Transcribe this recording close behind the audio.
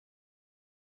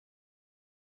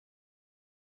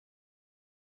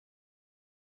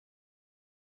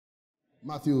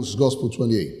Matthew's Gospel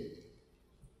 28.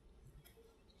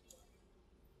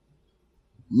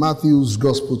 Matthew's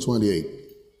Gospel 28.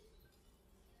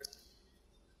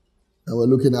 And we're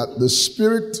looking at the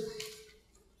Spirit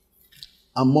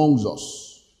amongst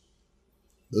us.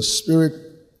 The Spirit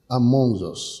amongst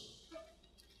us.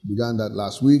 Began that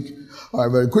last week. All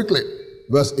right, very quickly.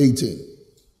 Verse 18.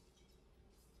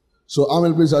 So how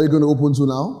many places are you going to open to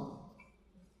now?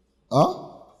 Huh?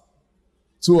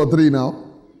 2 or 3 now?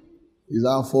 Is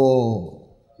that 4?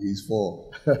 He's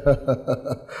 4.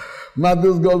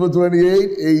 Matthew's Gospel 28,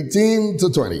 18 to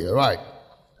 20. All right.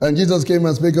 And Jesus came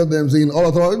and spake unto them, saying, all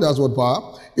authority, that's what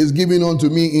power, is given unto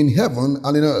me in heaven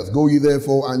and in earth. Go ye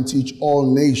therefore and teach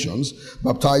all nations,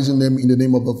 baptizing them in the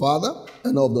name of the Father,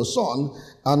 and of the Son,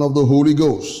 and of the Holy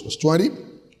Ghost. Verse 20.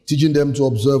 Teaching them to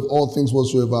observe all things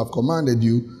whatsoever I have commanded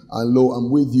you, and lo, I'm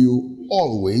with you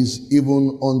always,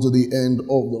 even unto the end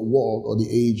of the world or the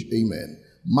age. Amen.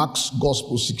 Mark's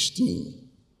Gospel 16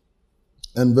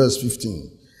 and verse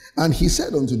 15. And he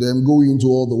said unto them, go into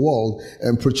all the world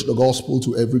and preach the gospel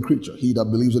to every creature. He that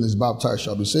believes and is baptized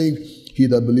shall be saved. He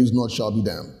that believes not shall be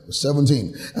damned. Verse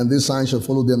 17. And this sign shall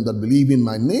follow them that believe in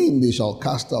my name. They shall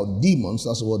cast out demons.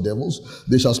 That's the word devils.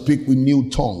 They shall speak with new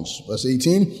tongues. Verse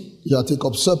 18. They shall take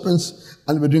up serpents,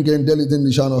 and if they drink any deadly thing,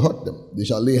 they shall not hurt them. They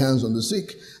shall lay hands on the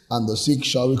sick, and the sick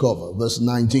shall recover. Verse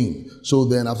 19. So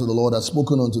then, after the Lord had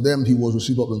spoken unto them, he was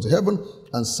received up into heaven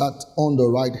and sat on the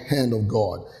right hand of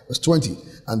God. Verse 20.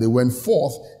 And they went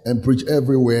forth and preached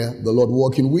everywhere, the Lord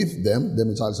walking with them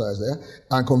italicized there,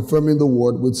 and confirming the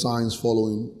word with signs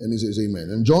following. And he says,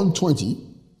 amen. And John 20,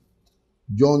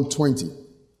 I'm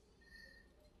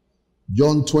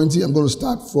going to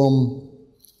start from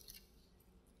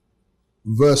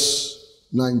verse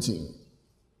 19.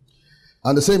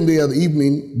 And the same day at the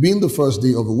evening, being the first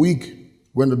day of the week,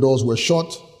 when the doors were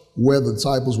shut, where the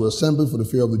disciples were assembled for the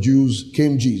fear of the Jews,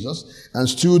 came Jesus and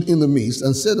stood in the midst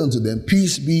and said unto them,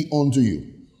 peace be unto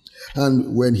you.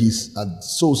 And when he had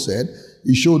so said,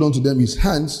 he showed unto them his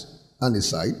hands and his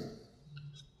side.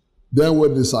 Then were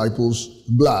the disciples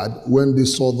glad when they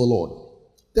saw the Lord.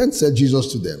 Then said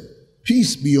Jesus to them,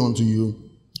 peace be unto you.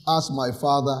 As my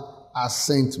Father has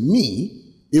sent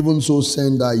me, even so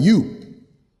send I you.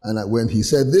 And when he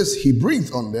said this, he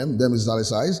breathed on them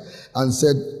italicized, and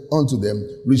said unto them,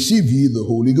 receive ye the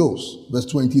Holy Ghost. Verse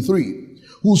 23.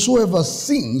 Whosoever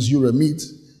sins you remit,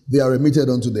 they are remitted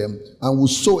unto them, and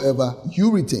whosoever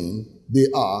you retain, they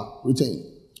are retained.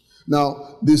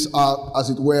 Now, these are,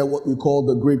 as it were, what we call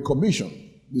the Great Commission.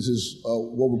 This is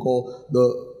what we call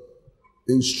the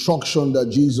instruction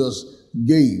that Jesus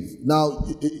gave. Now,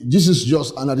 this is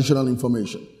just an additional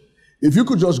information. If you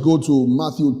could just go to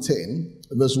Matthew 10,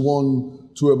 verse 1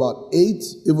 to about 8,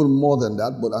 even more than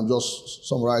that, but I'm just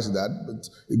summarizing that, but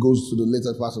it goes to the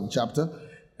later part of the chapter.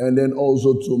 And then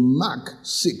also to Mark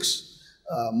 6,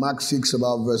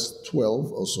 about verse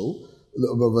 12 or so,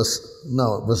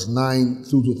 verse 9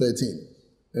 through to 13.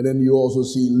 And then you also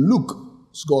see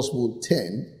Luke's Gospel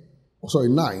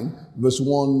 9, verse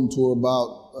 1 to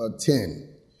about 10.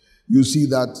 You see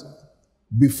that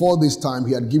before this time,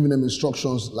 he had given them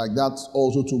instructions like that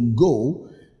also to go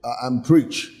and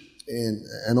preach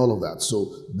and all of that.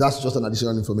 So that's just an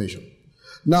additional information.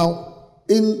 Now,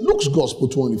 in Luke's Gospel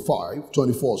 24,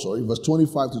 verse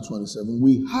 25 to 27,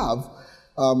 we have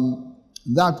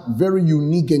that very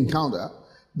unique encounter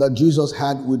that Jesus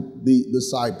had with the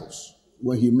disciples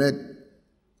when he met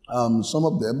some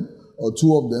of them, or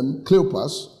 2 of them,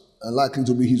 Cleopas, likely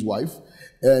to be his wife.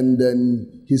 And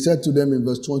then he said to them in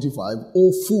verse 25,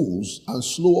 O fools and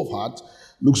slow of heart,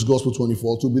 Luke's Gospel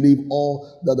 24, to believe all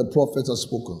that the prophets have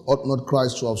spoken. Ought not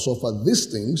Christ to have suffered these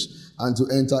things and to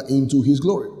enter into his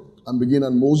glory? And beginning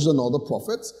at Moses and all the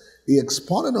prophets, he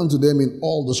expounded unto them in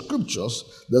all the scriptures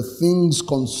the things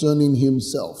concerning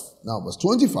himself. Now, verse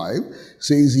 25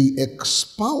 says he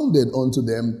expounded unto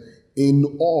them in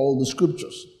all the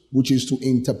scriptures, which is to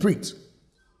interpret,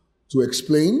 to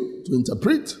explain, to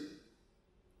interpret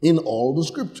in all the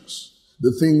scriptures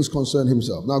the things concern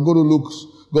himself. Now go to Luke's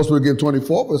Gospel again,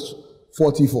 24, verse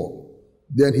 44.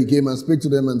 Then he came and spake to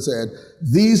them and said,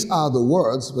 these are the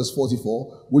words, verse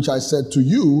 44, which I said to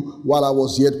you while I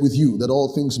was yet with you, that all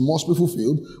things must be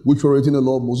fulfilled, which were written in the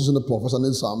law of Moses and the prophets and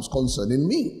in Psalms concerning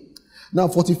me. Now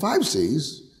 45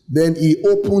 says, then he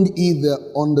opened their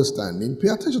understanding, pay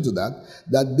attention to that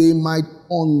they might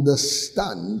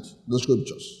understand the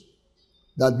scriptures.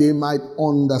 That they might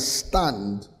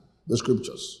understand the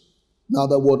scriptures. Now,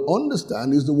 the word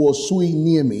understand is the word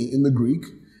suinemi in the Greek,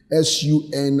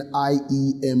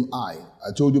 S-U-N-I-E-M-I.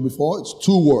 I told you before, it's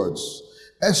 2 words.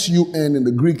 S-U-N in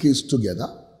the Greek is together.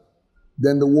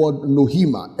 then the word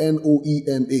nohema,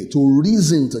 N-O-E-M-A, to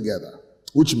reason together,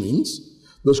 which means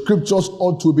the scriptures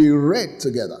ought to be read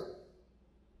together.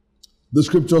 The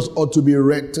scriptures ought to be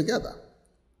read together.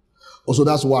 Also,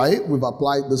 that's why we've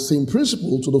applied the same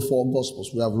principle to the four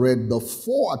Gospels. We have read the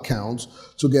four accounts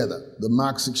together. The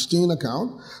Mark 16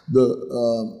 account,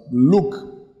 the Luke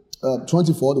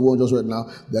 24, the one just read now,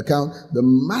 the account, the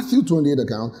Matthew 28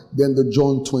 account, then the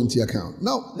John 20 account.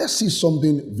 Now, let's see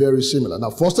something very similar. Now,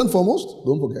 first and foremost,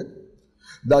 don't forget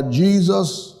that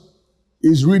Jesus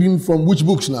is reading from which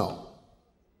books now?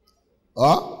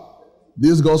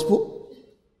 This Gospel?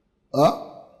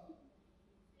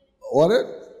 What it?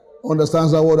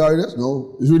 Understands that what it is?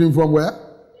 No. He's reading from where?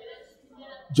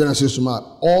 Genesis to Mark.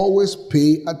 Always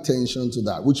pay attention to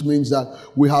that, which means that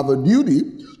we have a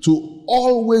duty to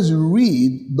always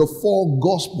read the four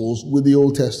Gospels with the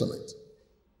Old Testament.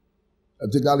 I'll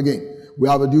take that again. We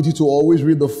have a duty to always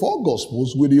read the four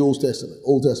Gospels with the Old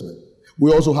Testament.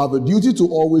 We also have a duty to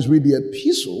always read the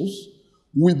epistles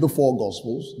with the four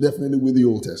Gospels, definitely with the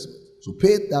Old Testament. So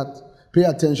pay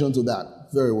attention to that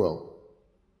very well.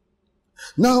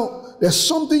 Now, there's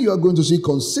something you are going to see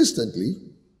consistently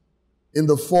in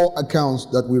the four accounts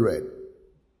that we read.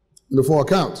 In the four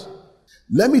accounts.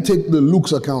 Let me take the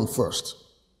Luke's account first.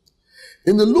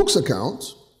 In the Luke's account,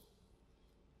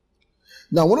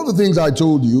 now one of the things I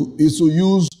told you is to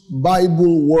use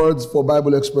Bible words for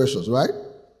Bible expressions, right?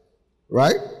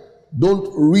 Right?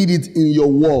 Don't read it in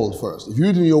your world first. If you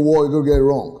read it in your world, you're going to get it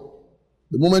wrong.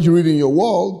 The moment you read it in your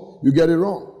world, you get it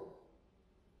wrong.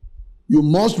 You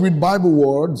must read Bible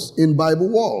words in Bible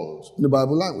words, in the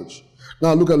Bible language.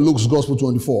 Now look at Luke's Gospel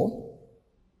 24.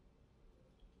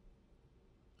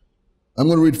 I'm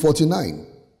going to read 49.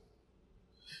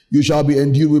 You shall be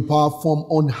endued with power from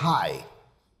on high.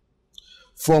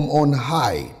 From on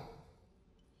high.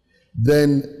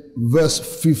 Then verse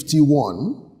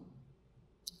 51.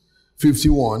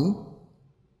 51.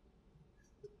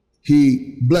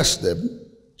 He blessed them,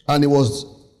 and it was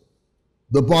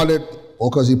departed, or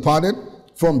because he parted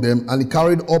from them, and he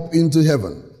carried up into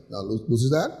heaven. Now, notice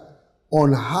that?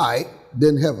 On high,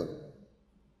 then heaven.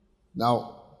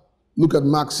 Now, look at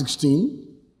Mark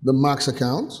 16, the Mark's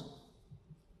account.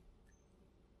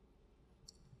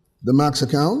 The Mark's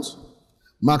account.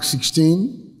 Mark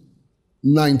 16,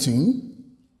 19.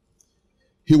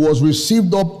 He was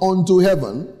received up unto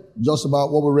heaven, just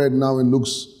about what we read now in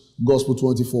Luke's Gospel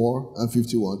 24 and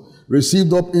 51.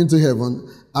 Received up into heaven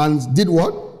and did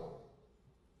what?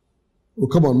 Oh,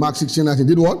 come on, Mark 16, 19.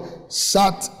 Did what?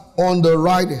 Sat on the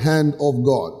right hand of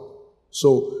God.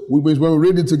 So when we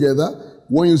read it together,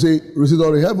 when you say received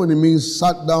up to heaven, it means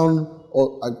sat down,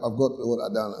 or I've got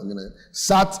what down.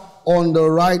 Sat on the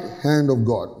right hand of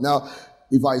God. Now,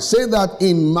 if I say that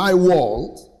in my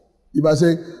world, if I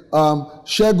say,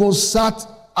 Shegun sat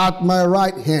at my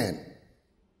right hand.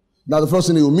 Now, the first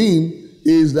thing it will mean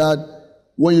is that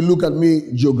when you look at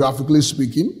me geographically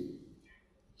speaking,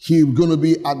 he's going to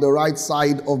be at the right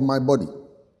side of my body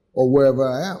or wherever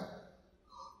I am.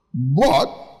 But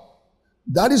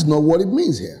that is not what it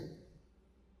means here.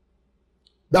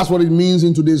 That's what it means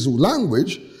in today's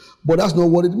language, but that's not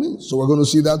what it means. So we're going to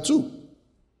see that too.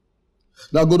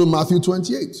 Now go to Matthew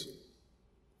 28.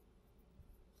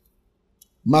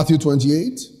 Matthew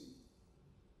 28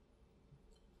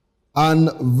 and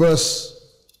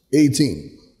verse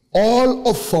 18. All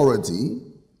authority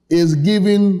is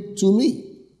given to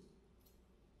me.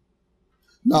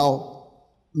 Now,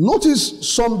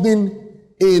 notice something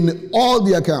in all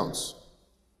the accounts.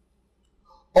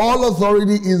 All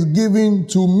authority is given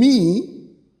to me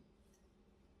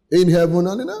in heaven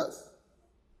and in earth.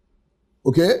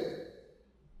 Okay?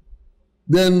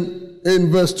 Then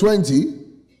in verse 20,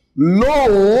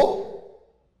 lo,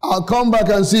 I'll come back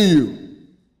and see you.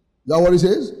 Is that what he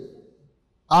says?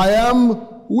 I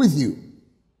am with you.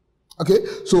 Okay?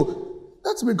 So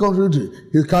that's a bit contradictory.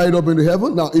 He's carried up into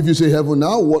heaven. Now, if you say heaven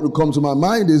now, what will come to my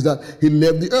mind is that he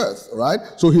left the earth, right?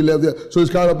 So he left the earth. So he's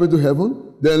carried up into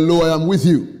heaven. Then, lo, I am with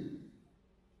you.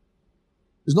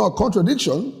 It's not a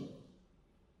contradiction.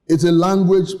 It's a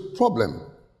language problem.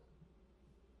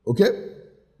 Okay?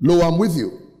 Lo, I'm with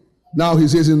you. Now he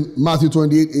says in Matthew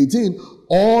 28, 18,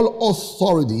 all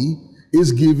authority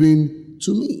is given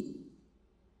to me.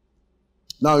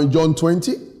 Now in John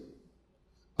 20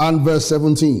 and verse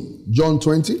 17. John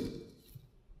 20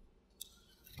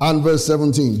 and verse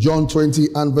 17. John 20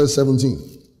 and verse 17.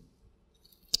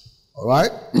 All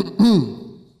right?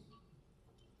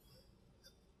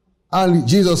 And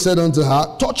Jesus said unto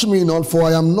her, touch me not, for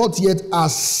I am not yet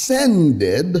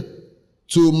ascended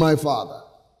to my Father.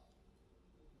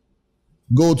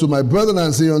 Go to my brethren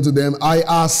and say unto them, I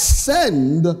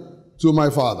ascend to my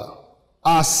Father.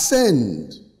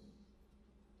 Ascend.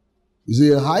 Is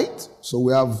it a height? So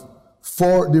we have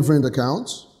 4 different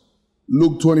accounts.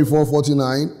 Luke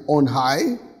 24:49, on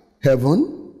high,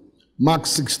 heaven. Mark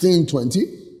 16:20,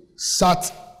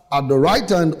 sat at the right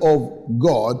hand of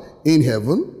God in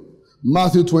heaven.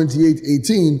 Matthew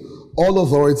 28:18, all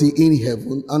authority in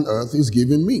heaven and earth is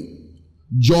given me.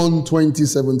 John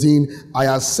 20:17, I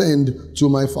ascend to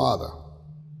my Father.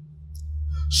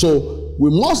 So we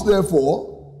must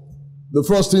therefore, the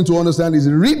first thing to understand is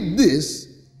read this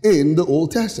in the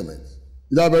Old Testament.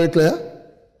 Is that very clear?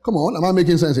 Come on, am I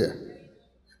making sense here?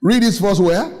 Read this first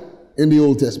where? In the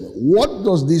Old Testament. What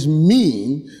does this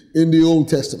mean in the Old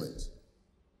Testament?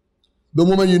 The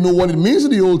moment you know what it means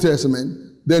in the Old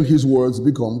Testament, then his words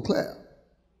become clear.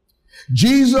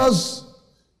 Jesus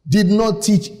did not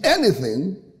teach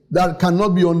anything that cannot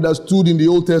be understood in the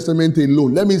Old Testament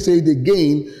alone. Let me say it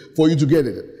again for you to get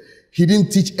it. He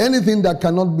didn't teach anything that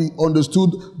cannot be understood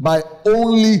by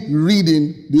only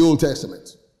reading the Old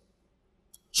Testament.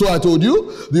 So I told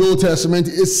you, the Old Testament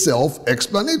is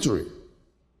self-explanatory.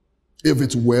 If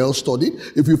it's well studied,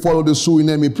 if you follow the sui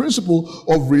nemi principle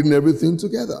of reading everything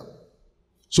together.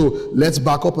 So let's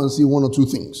back up and see 1 or 2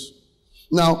 things.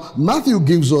 Now, Matthew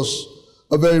gives us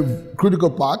a very critical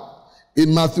part.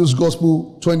 In Matthew's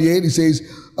Gospel 28, he says,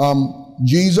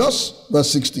 Jesus, verse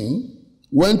 16,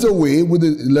 went away with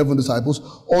the 11 disciples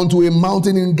onto a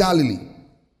mountain in Galilee.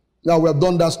 Now, we have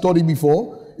done that study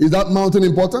before. Is that mountain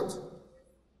important?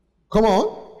 Come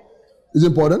on. It's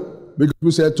important because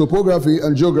we said topography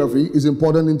and geography is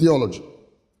important in theology.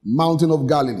 Mountain of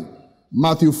Galilee.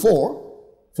 Matthew 4,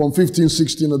 from 15,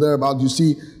 16 or thereabout, you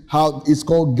see how it's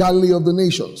called Galilee of the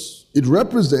Nations. It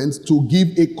represents to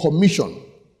give a commission.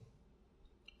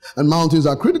 And mountains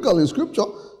are critical in Scripture.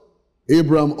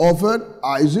 Abraham offered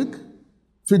Isaac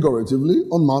figuratively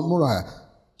on Mount Moriah.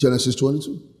 Genesis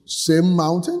 22. Same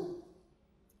mountain.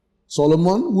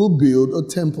 Solomon will build a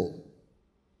temple.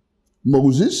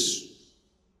 Moses,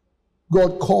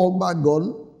 God called by God,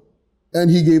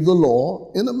 and he gave the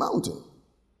law in the mountain.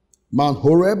 Mount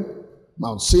Horeb,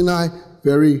 Mount Sinai,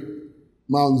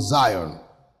 Mount Zion.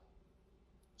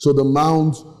 So the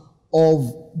Mount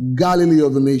of Galilee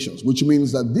of the nations, which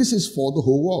means that this is for the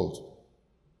whole world.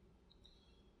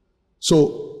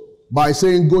 So by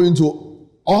saying go into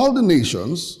all the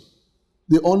nations,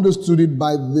 they understood it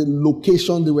by the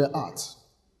location they were at.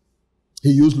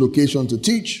 He used location to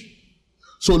teach.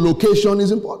 So location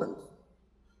is important.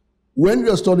 When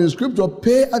you are studying Scripture,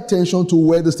 pay attention to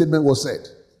where the statement was said.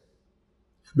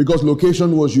 Because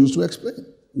location was used to explain.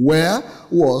 Where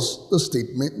was the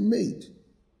statement made?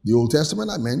 The Old Testament,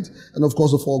 I meant, and of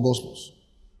course the 4 Gospels.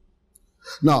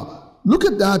 Now, look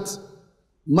at that,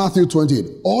 Matthew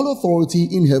 28. All authority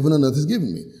in heaven and earth is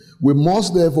given me. We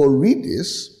must therefore read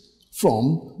this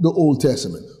from the Old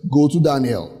Testament. Go to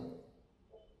Daniel.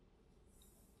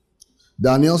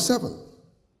 Daniel 7.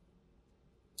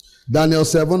 Daniel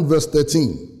 7, verse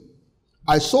 13.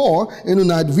 I saw in the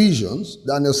night visions,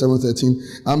 Daniel 7:13,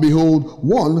 and behold,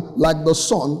 one like the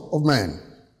Son of Man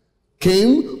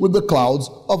came with the clouds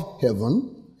of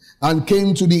heaven and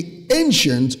came to the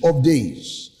Ancient of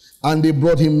Days, and they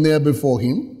brought him near before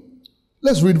him.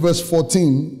 Let's read verse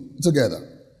 14 together.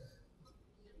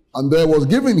 And there was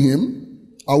given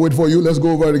him, I'll wait for you, let's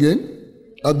go over it again.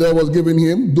 And there was given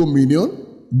him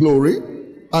dominion, glory,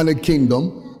 and a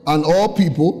kingdom, and all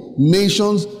people,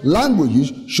 nations,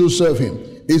 languages should serve him.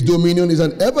 His dominion is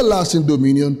an everlasting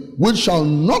dominion which shall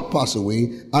not pass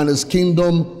away, and his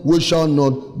kingdom which shall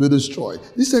not be destroyed.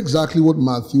 This is exactly what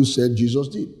Matthew said Jesus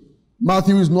did.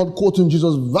 Matthew is not quoting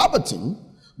Jesus verbatim.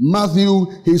 Matthew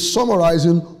is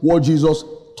summarizing what Jesus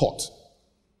taught.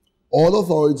 All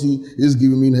authority is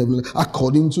given me in heaven,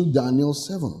 according to Daniel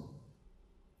 7.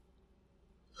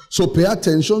 So pay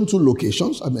attention to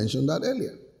locations. I mentioned that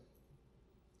earlier.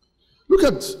 Look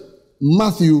at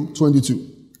Matthew 22.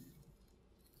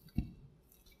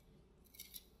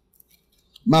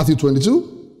 Matthew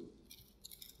 22.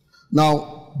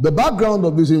 Now, the background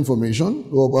of this information,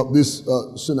 or of this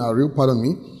scenario,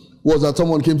 was that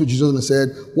someone came to Jesus and said,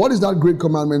 what is that great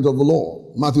commandment of the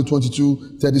law? Matthew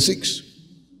 22:36.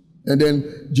 And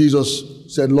then Jesus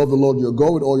said, love the Lord your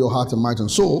God with all your heart and might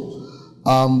and soul.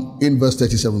 In verse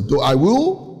 37. Though I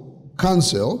will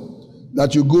counsel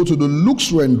that you go to the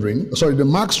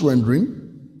Mark's rendering,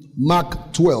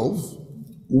 Mark 12,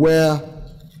 where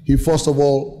he first of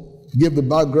all gave the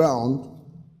background,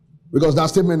 because that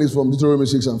statement is from Deuteronomy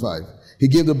 6 and 5. He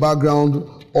gave the background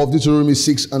of Deuteronomy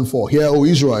 6 and 4. Hear, O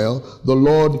Israel, the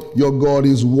Lord your God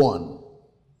is one.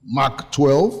 Mark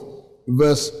 12,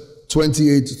 verse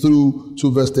 28 through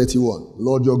to verse 31.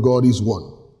 Lord your God is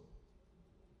one.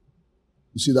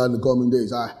 You see that in the coming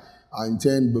days. I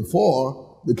intend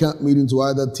before the camp meeting to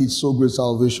either teach So Great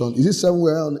Salvation. Is it 7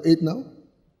 we're on 8 now?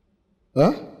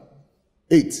 Huh?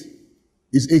 8.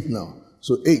 It's 8 now.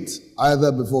 So 8,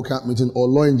 either before camp meeting or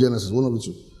Law in Genesis, one of the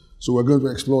two. So we're going to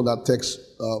explore that text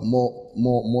more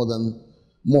than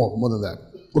that.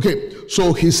 Okay,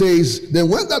 so he says, then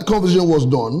when that conversation was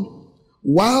done,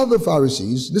 while the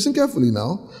Pharisees, listen carefully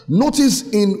now, notice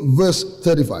in verse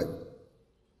 35.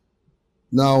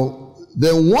 Now,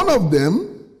 then one of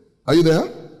them, are you there?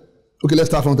 Okay, let's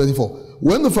start from 34.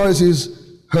 When the Pharisees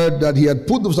heard that he had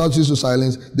put the Sadducees to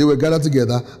silence, they were gathered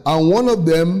together, and one of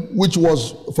them, which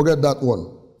was, forget that one,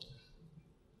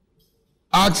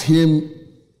 asked him,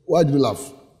 why did you laugh?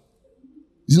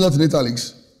 Is it not in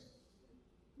italics?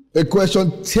 A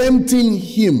question tempting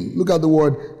him. Look at the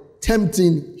word,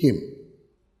 tempting him.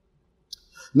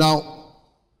 Now,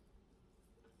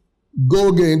 go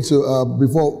again to,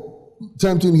 before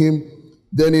tempting him,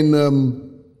 then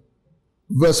in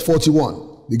verse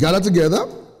 41. They gathered together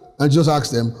and just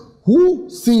asked them, who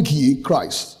think ye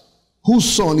Christ? Whose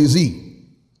son is he?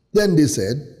 Then they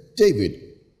said, David.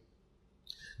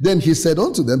 Then he said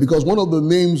unto them, because one of the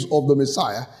names of the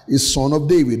Messiah is Son of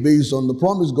David, based on the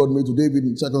promise God made to David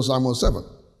in 2 Samuel 7.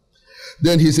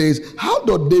 Then he says, how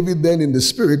doth David then in the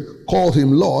spirit call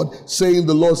him Lord, saying,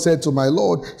 the Lord said to my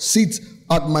Lord, sit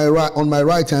at my right, on my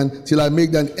right hand till I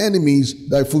make thine enemies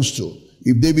thy footstool.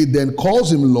 If David then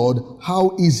calls him Lord,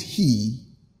 how is he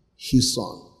his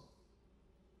son?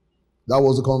 That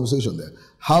was the conversation there.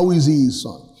 How is he his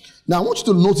son? Now I want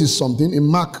you to notice something in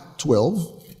Mark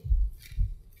 12.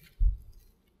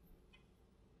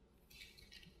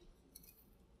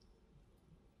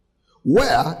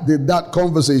 Where did that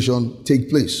conversation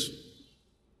take place?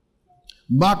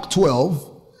 Mark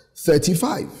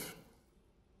 12:35.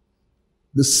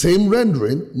 The same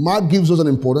rendering, Mark gives us an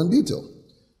important detail.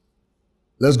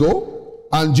 Let's go.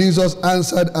 And Jesus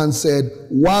answered and said,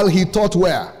 while he taught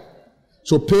where?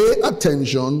 So pay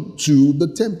attention to the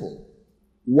temple.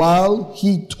 While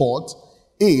he taught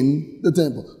in the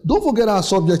temple. Don't forget our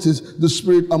subject is the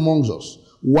Spirit amongst us.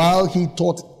 While he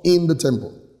taught in the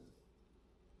temple.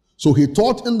 So he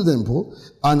taught in the temple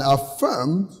and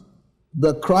affirmed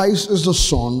that Christ is the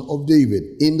Son of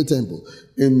David in the temple.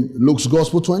 In Luke's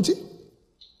Gospel 20.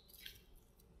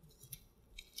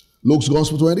 Luke's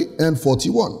Gospel 20 and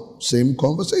 41. Same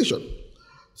conversation.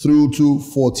 Through to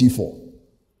 44.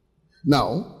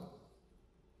 Now,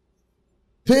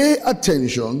 pay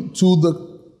attention to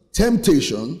the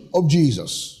temptation of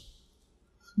Jesus.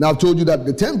 Now, I've told you that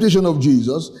the temptation of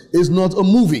Jesus is not a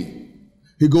movie.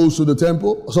 He goes to the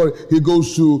temple, he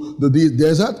goes to the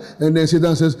desert, and then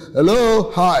Satan says, hello,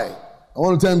 hi, I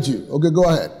want to tempt you. Okay, go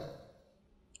ahead.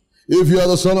 If you are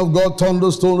the Son of God, turn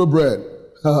the stone to bread.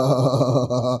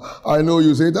 I know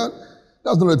you, Satan.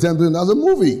 That's not a temptation, that's a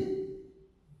movie.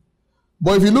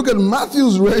 But if you look at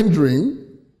Matthew's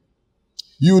rendering,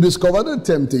 you discover the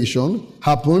temptation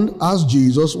happened as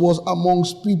Jesus was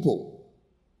amongst people.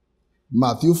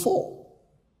 Matthew 4.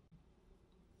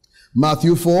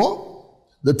 Matthew 4.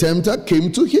 The tempter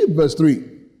came to him, verse 3.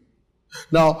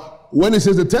 Now, when it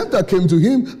says the tempter came to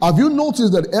him, have you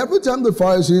noticed that every time the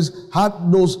Pharisees had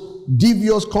those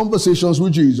devious conversations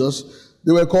with Jesus,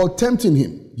 they were called tempting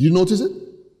him? Do you notice it?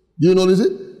 Do you notice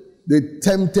it? They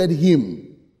tempted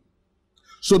him.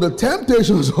 So the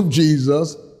temptations of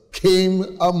Jesus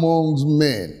came amongst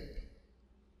men.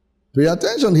 Pay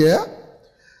attention here.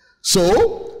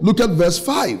 So, look at verse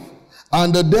 5.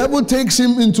 And the devil takes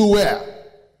him into where?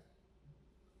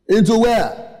 Into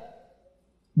where?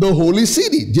 The holy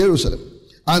city, Jerusalem.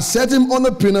 And set him on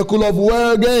the pinnacle of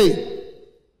where again?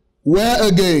 Where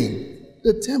again?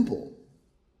 The temple.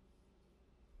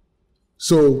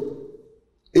 So,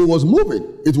 it was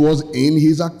moving. It was in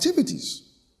his activities.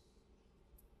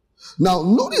 Now,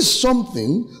 notice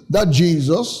something that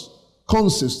Jesus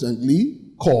consistently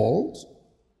called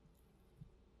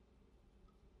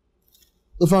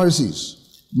the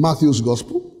Pharisees. Matthew's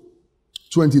Gospel,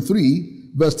 23,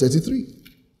 verse 33.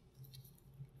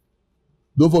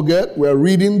 Don't forget, we're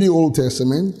reading the Old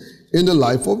Testament in the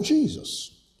life of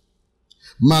Jesus.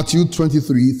 Matthew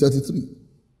 23, 33.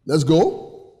 Let's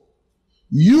go.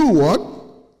 You what?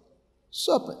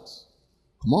 Serpents.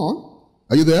 Come on.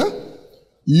 Are you there?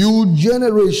 You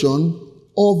generation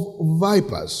of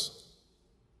vipers.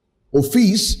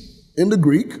 Ophis in the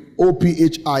Greek,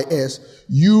 O-P-H-I-S,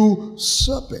 you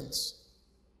serpents.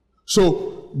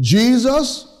 So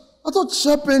Jesus, I thought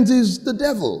serpent is the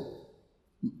devil.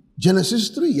 Genesis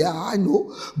 3, yeah, I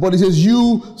know. But it says,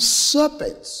 you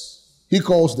serpents. He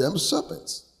calls them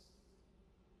serpents.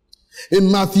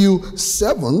 In Matthew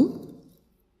 7,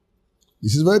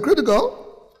 this is very critical.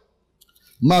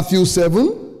 Matthew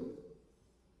 7.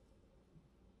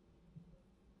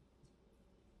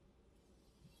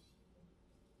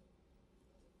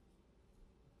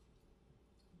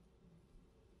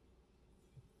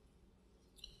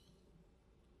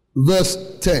 Verse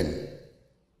 10.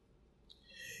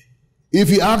 If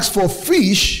he asks for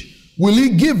fish, will he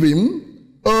give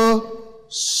him a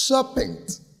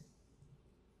serpent?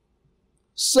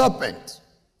 Serpent.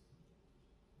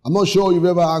 I'm not sure you've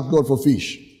ever asked God for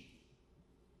fish.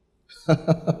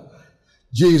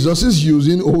 Jesus is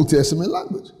using Old Testament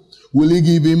language. Will he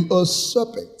give him a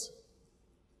serpent?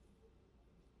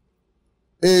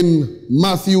 In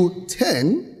Matthew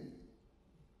 10,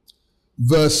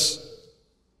 verse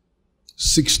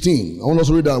 16. I want us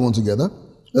to read that one together.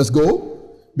 Let's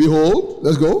go. Behold,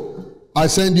 let's go. I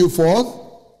send you forth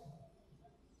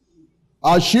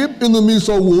as sheep in the midst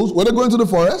of wolves. Were they going to the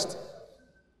forest?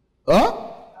 Huh?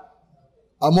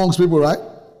 Amongst people, right?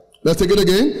 Let's take it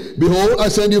again. Behold, I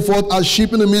send you forth as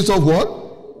sheep in the midst of what?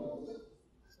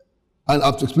 And I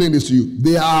have to explain this to you.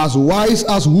 They are as wise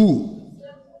as who?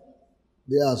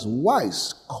 They are as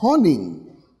wise,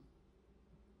 cunning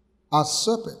as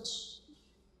serpents.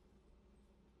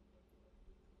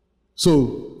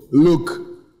 So, Luke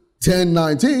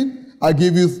 10:19, I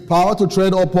give you power to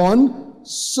tread upon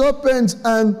serpents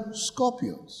and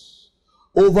scorpions,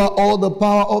 over all the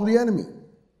power of the enemy.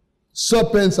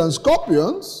 Serpents and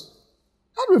scorpions,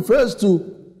 that refers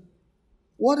to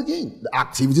what again? The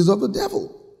activities of the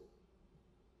devil.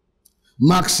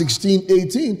 Mark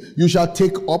 16:18, you shall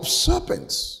take up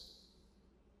serpents.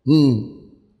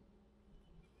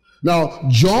 Now,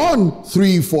 John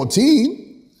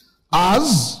 3:14,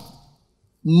 as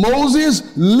Moses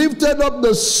lifted up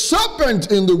the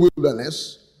serpent in the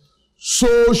wilderness,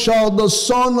 so shall the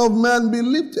Son of Man be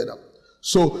lifted up.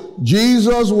 So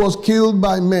Jesus was killed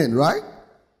by men, right?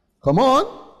 Come on.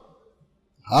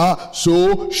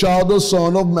 So shall the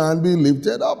Son of Man be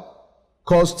lifted up.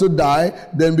 Caused to die,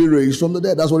 then be raised from the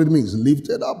dead. That's what it means.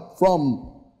 Lifted up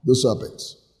from the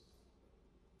serpents.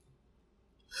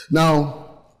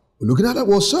 Now, looking at that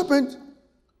word serpent,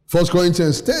 1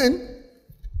 Corinthians 10,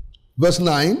 verse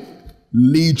 9,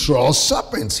 literal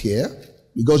serpents here,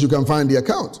 because you can find the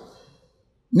account.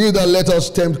 Neither let us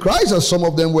tempt Christ, as some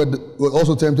of them were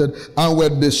also tempted and were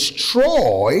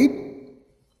destroyed.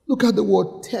 Look at the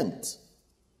word tempt.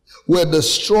 Were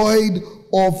destroyed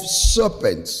of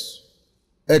serpents.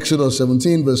 Exodus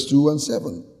 17, verse 2 and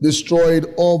 7.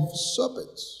 Destroyed of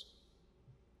serpents.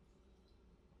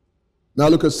 Now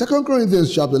look at 2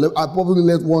 Corinthians chapter 11. I probably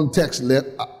let one text,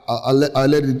 I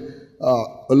let it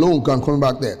alone, can come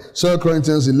back there. 2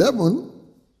 Corinthians 11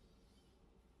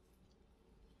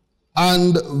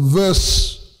 and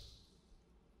verse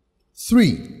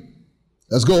 3.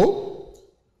 Let's go.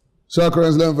 2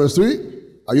 Corinthians 11 verse 3.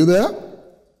 Are you there?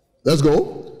 Let's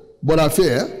go. But I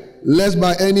fear, lest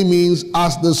by any means,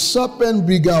 as the serpent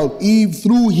beguiled Eve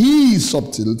through his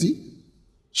subtlety,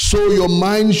 so your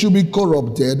mind should be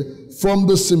corrupted from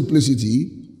the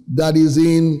simplicity that is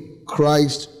in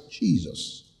Christ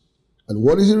Jesus. And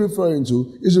what is he referring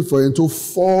to? He's referring to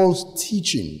false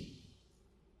teaching.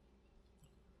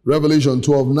 Revelation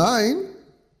 12:9.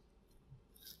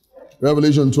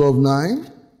 Revelation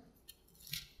 12:9.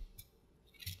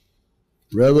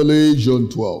 Revelation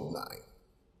 12:9.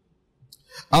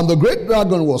 And the great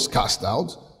dragon was cast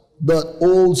out, the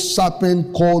old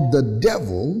serpent called the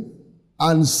devil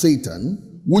and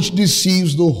Satan, which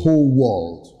deceives the whole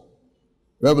world.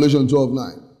 Revelation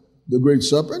 12:9. The great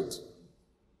serpent,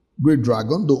 great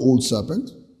dragon, the old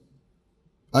serpent.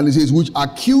 And it says, which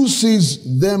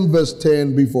accuses them, verse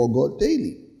 10, before God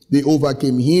daily. They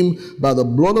overcame him by the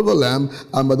blood of the Lamb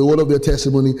and by the word of their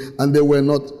testimony, and they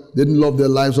didn't love their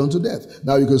lives unto death.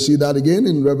 Now you can see that again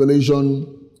in Revelation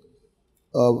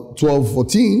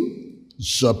 12:14,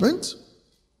 serpent.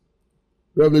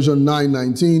 Revelation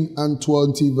 9:19 and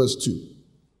 20 verse 2.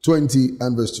 20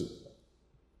 and verse 2.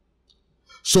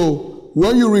 So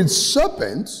when you read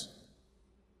serpent,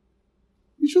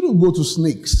 you shouldn't go to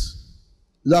snakes.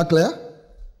 Is that clear? I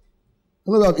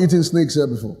know I've eaten snakes here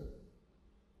before.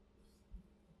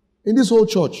 In this whole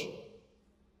church.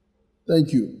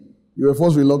 Thank you. You were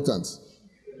first reluctant.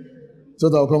 So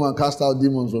that I'll come and cast out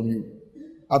demons from you.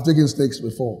 I've taken snakes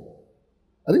before.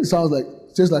 I think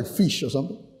it tastes like fish or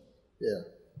something. Yeah.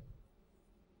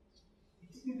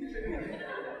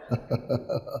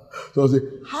 So I say,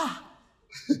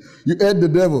 you ate the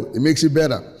devil. It makes it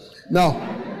better. Now,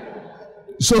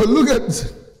 so look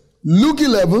at Luke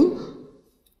 11.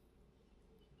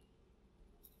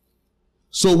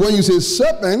 So when you say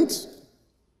serpent,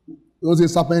 you say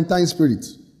serpentine spirit.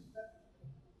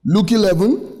 Luke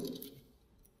 11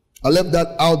 I left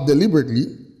that out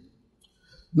deliberately.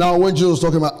 Now, when Jesus was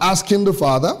talking about asking the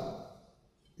Father,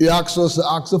 he asks us to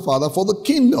ask the Father for the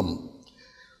kingdom.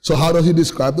 So how does he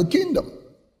describe the kingdom?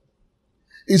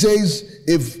 He says,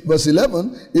 verse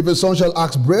 11, if a son shall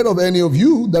ask bread of any of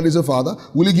you, that is a father,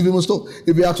 will he give him a stone?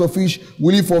 If he asks for fish,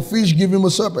 will he for fish give him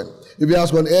a serpent? If he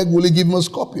asks for an egg, will he give him a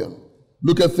scorpion?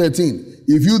 Look at 13.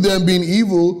 If you then being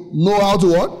evil know how to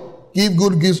what? Give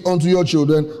good gifts unto your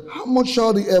children, how much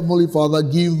shall the Heavenly Father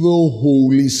give the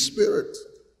Holy Spirit?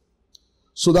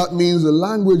 So that means the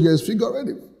language here is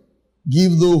figurative.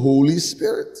 Give the Holy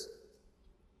Spirit.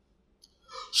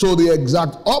 So the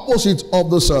exact opposite of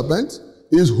the serpent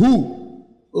is who?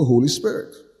 The Holy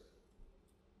Spirit.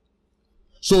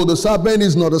 So the serpent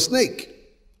is not a snake.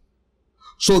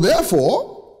 So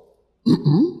therefore,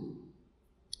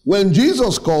 when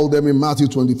Jesus called them in Matthew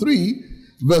 23,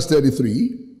 verse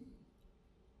 33,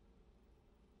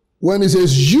 when he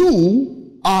says,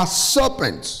 you are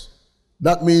serpents,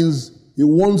 that means he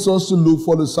wants us to look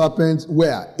for the serpent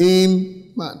where?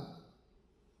 In man.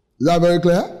 Is that very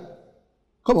clear?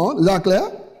 Come on, is that clear?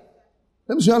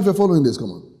 Let me see if you're following this.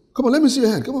 Come on. Come on, let me see your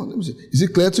hand. Come on, let me see. Is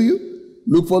it clear to you?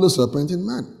 Look for the serpent in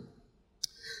man.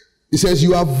 It says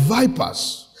you are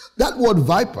vipers. That word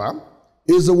viper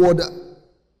is the word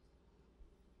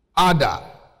adder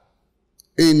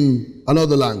in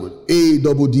another language.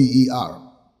 A-D-D-E-R.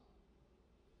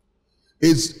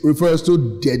 It refers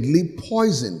to deadly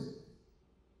poison.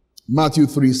 Matthew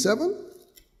 3:7.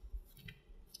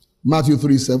 Matthew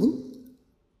 3:7.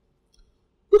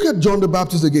 Look at John the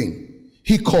Baptist again.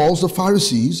 He calls the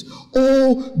Pharisees,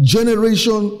 "O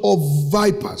generation of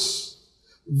vipers."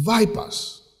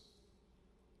 Vipers.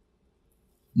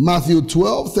 Matthew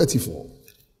 12:34.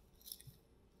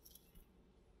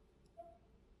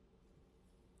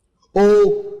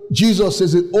 Oh, Jesus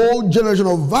says it, "O generation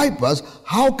of vipers,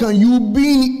 how can you,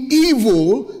 being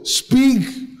evil, speak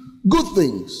good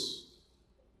things?"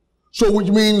 So which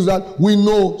means that we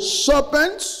know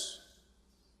serpents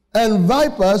and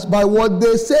vipers by what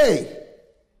they say.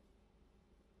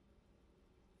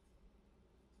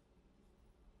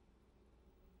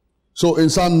 So in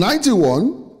Psalm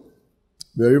 91,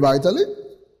 very vitally,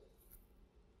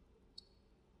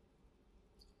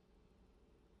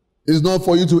 it's not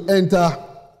for you to enter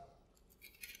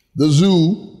the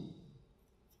zoo.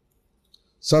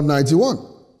 Psalm 91.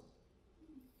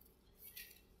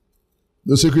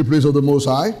 The secret place of the Most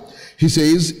High. He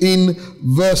says in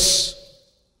verse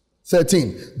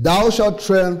 13, "Thou shalt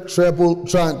tread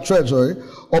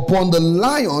upon the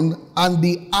lion and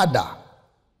the adder."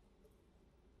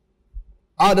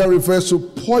 Adder refers to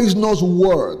poisonous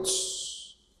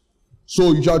words.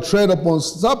 So you shall tread upon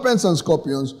serpents and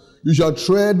scorpions. You shall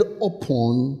tread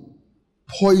upon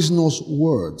poisonous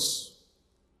words.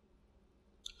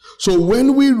 So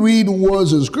when we read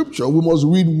words in Scripture, we must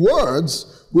read words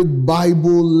with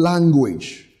Bible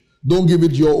language. Don't give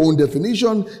it your own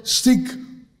definition. Stick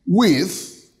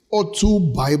with or to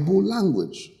Bible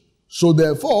language. So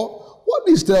therefore, what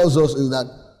this tells us is that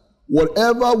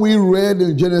whatever we read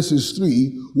in Genesis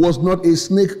 3 was not a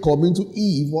snake coming to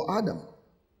Eve or Adam.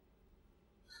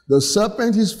 The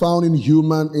serpent is found in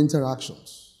human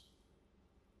interactions.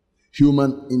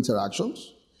 Human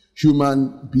interactions,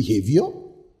 human behavior,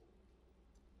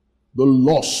 the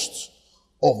lust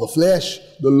of the flesh,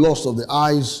 the lust of the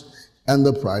eyes, and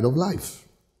the pride of life.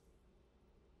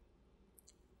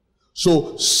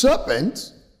 So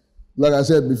serpent, like I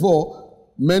said before,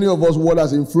 many of us, what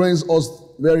has influenced us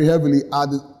very heavily are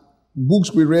the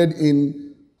books we read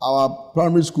in our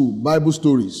primary school, Bible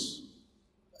stories.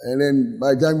 And then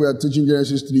by the time we are teaching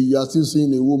Genesis 3, you are still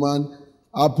seeing a woman,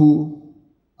 apple,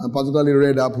 and particularly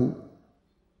red apple.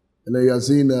 And then you are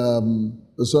seeing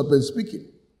the serpent speaking.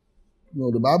 No,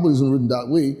 the Bible isn't written that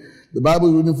way. The Bible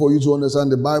is written for you to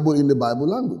understand the Bible in the Bible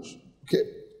language. Okay?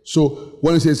 So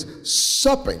when it says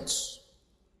serpents,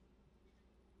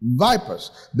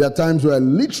 vipers, there are times where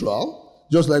literal,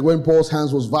 just like when Paul's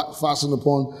hands was fastened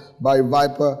upon by a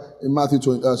viper in Acts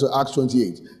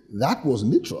 28. That was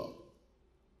literal.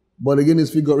 But again,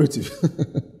 it's figurative.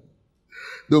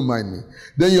 Don't mind me.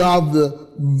 Then you have the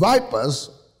vipers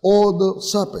or the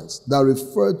serpents that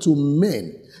refer to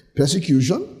men.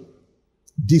 Persecution,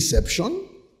 deception,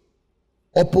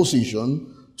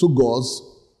 opposition to God's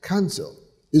counsel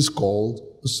is called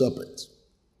a serpent.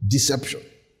 Deception.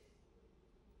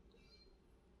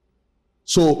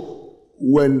 So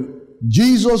when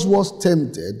Jesus was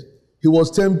tempted, he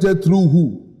was tempted through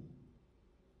who?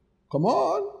 Come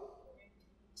on.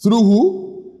 Through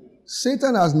who?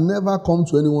 Satan has never come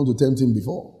to anyone to tempt him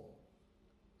before.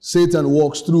 Satan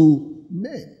walks through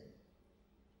men.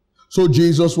 So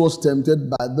Jesus was tempted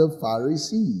by the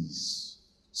Pharisees,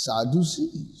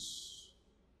 Sadducees.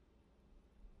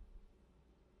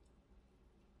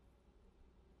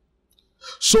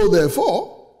 So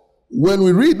therefore, when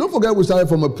we read, don't forget we started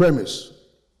from a premise.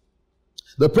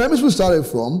 The premise we started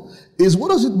from is, what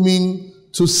does it mean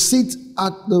to sit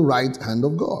at the right hand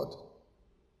of God?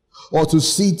 Or to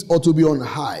sit or to be on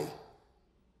high?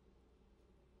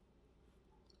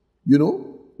 You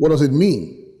know, what does it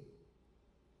mean?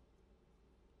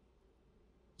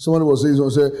 Someone was saying,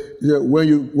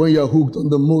 when you're hooked on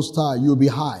the Most High, you'll be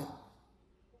high.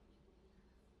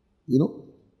 You know?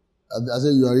 I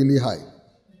said, you are really high.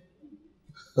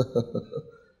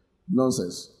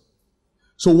 Nonsense.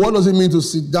 So what does it mean to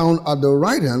sit down at the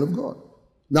right hand of God?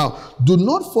 Now, do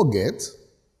not forget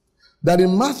that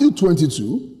in Matthew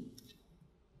 22,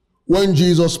 when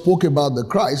Jesus spoke about the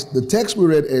Christ, the text we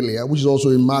read earlier, which is also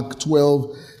in Mark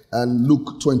 12 and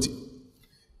Luke 20,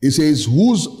 it says,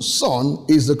 whose son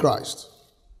is the Christ?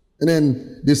 And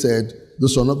then they said, the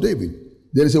son of David.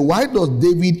 Then they said, why does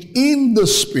David in the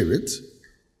Spirit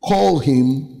call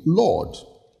him Lord?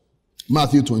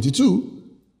 Matthew 22,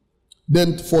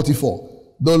 then 44.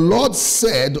 The Lord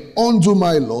said unto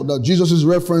my Lord, that Jesus is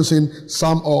referencing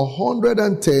Psalm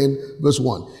 110 verse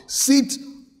 1. Sit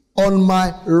on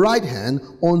my right hand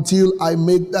until I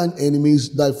make thine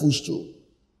enemies thy footstool.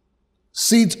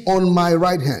 Sit on my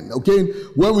right hand. Okay?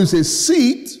 When we say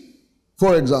sit,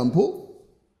 for example,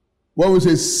 when we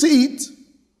say sit,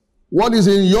 what is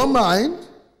in your mind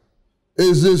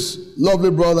is this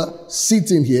lovely brother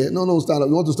sitting here. No, stand up.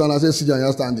 You want to stand up? I say sit and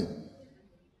you're standing.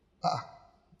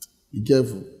 Be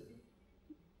careful.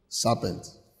 Serpent.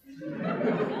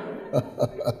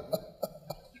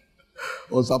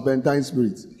 Or serpentine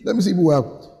spirit. Let me see who have.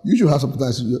 You should have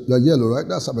serpentine spirit. You're yellow, right?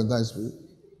 That's serpentine spirit.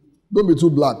 Don't be too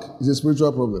black. It's a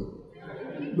spiritual problem.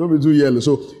 Don't be too yellow.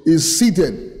 So it's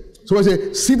seated. So when I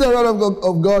say seated right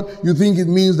of God, you think it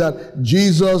means that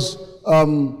Jesus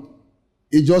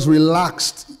he just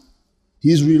relaxed.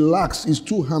 He's relaxed. His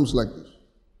two arms like this.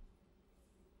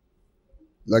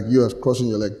 Like you are crossing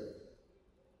your leg.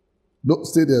 Don't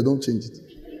stay there. Don't change it.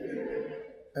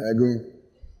 And going.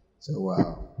 Say,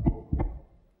 wow.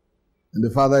 And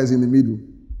the Father is in the middle.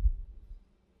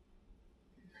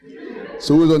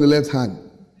 So who's on the left hand?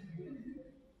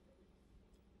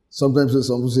 Sometimes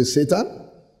some people say Satan.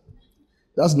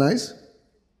 That's nice.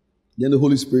 Then the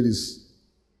Holy Spirit is.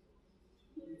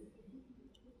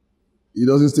 He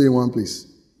doesn't stay in one place.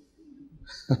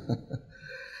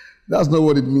 That's not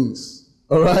what it means.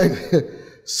 All right?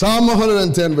 Psalm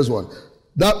 110 verse 1.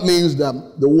 That means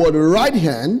that the word right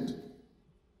hand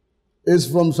is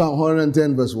from Psalm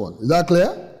 110 verse 1. Is that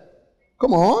clear?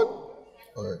 Come on.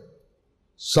 All right.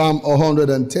 Psalm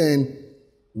 110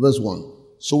 verse 1.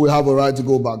 So we have a right to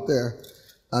go back there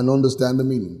and understand the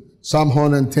meaning. Psalm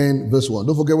 110 verse 1.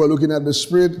 Don't forget we're looking at the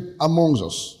Spirit amongst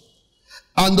us.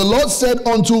 And the Lord said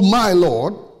unto my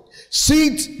Lord,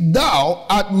 sit thou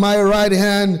at my right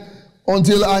hand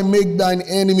until I make thine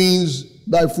enemies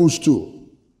thy footstool.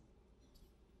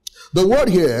 The word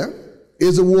here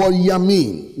is the word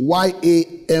yamin,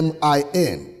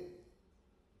 Y-A-M-I-N.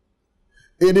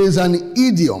 It is an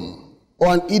idiom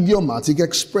or an idiomatic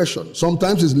expression.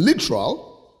 Sometimes it's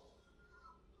literal,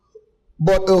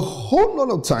 but a whole lot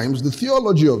of times the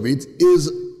theology of it is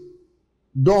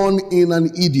done in an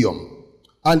idiom.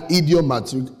 An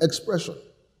idiomatic expression.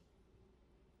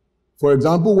 For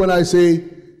example, when I say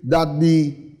that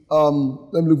the,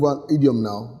 let me look for an idiom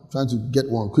now. I'm trying to get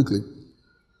one quickly.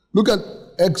 Look at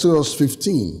Exodus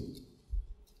 15.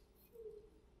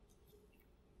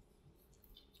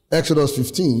 Exodus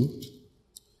 15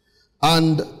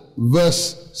 and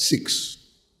verse 6.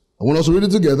 I want us to read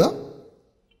it together.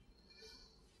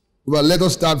 Well, let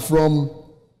us start from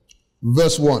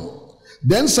verse 1.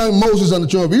 Then sang Moses and the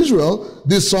children of Israel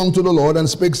this song to the Lord, and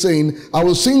spake, saying, I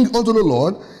will sing unto the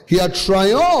Lord. He hath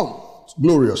triumphed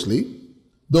gloriously.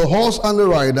 The horse and the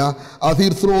rider hath he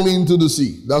thrown into the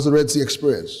sea. That's the Red Sea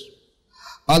experience.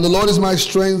 And the Lord is my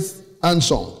strength and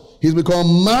song. He's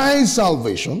become my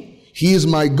salvation. He is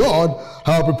my God.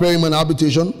 I'll prepare him an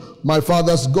habitation, my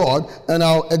father's God, and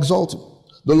I'll exalt him.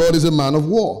 The Lord is a man of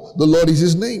war. The Lord is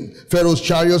his name. Pharaoh's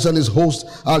chariots and his host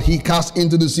are he cast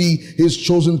into the sea. His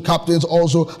chosen captains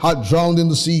also are drowned in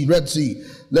the sea, Red Sea.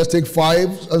 Let's take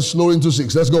 5 and slow into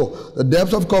 6. Let's go. The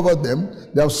depths have covered them.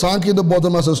 They have sunk in the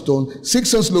bottom as a stone.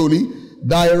 6 and slowly.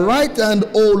 Thy right hand,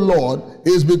 O Lord,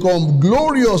 is become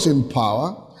glorious in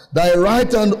power. Thy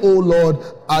right hand, O Lord,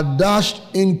 are dashed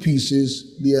in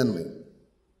pieces the enemy.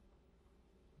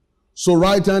 So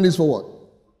right hand is for what?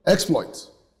 Exploit.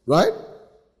 Right?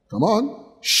 Come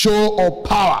on. Show of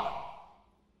power.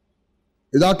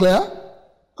 Is that clear?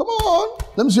 Come on.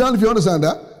 Let me see if you understand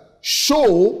that.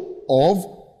 Show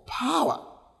of power.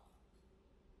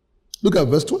 Look at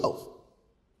verse 12.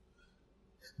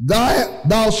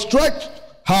 Thou stretched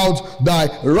out thy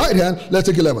right hand. Let's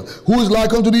take 11. Who is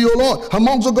like unto thee, O Lord,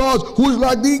 amongst the gods? Who is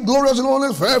like thee, glorious in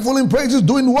holiness, fearful in praises,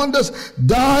 doing wonders?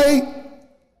 Thou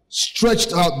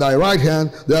stretched out thy right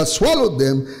hand, thou swallowed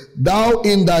them. Thou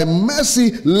in thy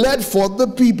mercy led forth the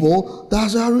people, thou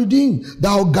shalt redeem.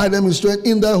 Thou guide them in strength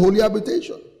in thy holy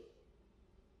habitation.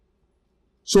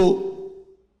 So,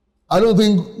 I don't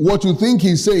think what you think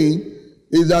he's saying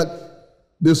is that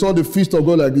they saw the feast of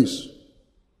God like this.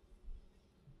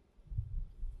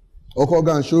 Okay,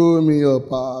 God, show me your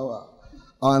power.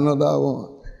 Another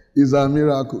one is a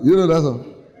miracle. You know that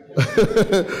song?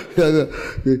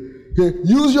 Okay.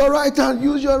 Use your right hand,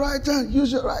 use your right hand,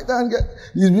 use your right hand.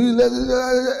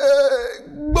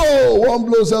 No, one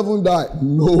blow, seven die.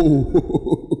 No.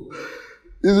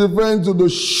 It's referring to the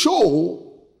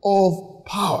show of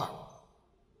power.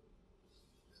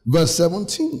 Verse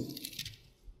 17.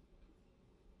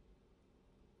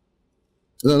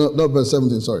 No, not verse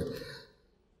 17, sorry.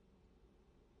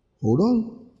 Hold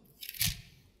on.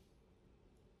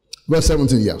 Verse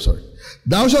 17, yeah, sorry.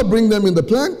 Thou shalt bring them in the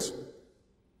plant,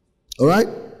 all right,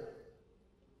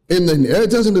 in the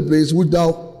inheritance in the place which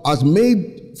thou hast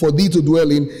made for thee to dwell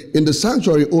in the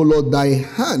sanctuary, O Lord, thy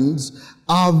hands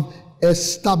have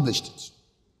established it.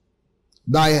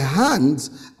 Thy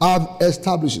hands have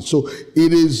established it. So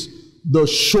it is the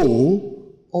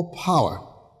show of power.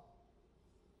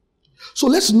 So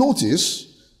let's notice,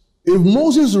 if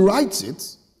Moses writes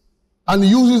it and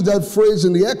uses that phrase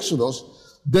in the Exodus,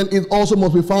 then it also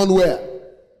must be found where?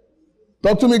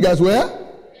 Talk to me, guys, where?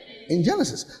 In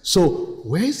Genesis. So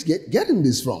where is getting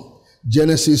this from?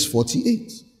 Genesis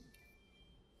 48.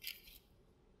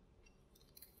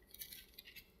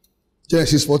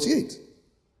 Genesis 48.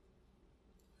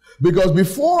 Because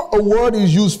before a word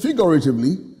is used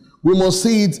figuratively, we must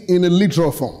see it in a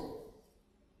literal form.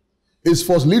 It's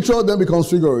first literal, then becomes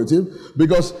figurative,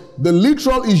 because the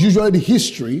literal is usually the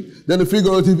history, then the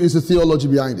figurative is the theology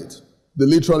behind it. The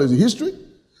literal is the history,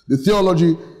 the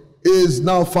theology is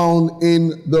now found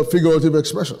in the figurative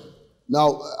expression.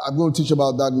 Now, I'm going to teach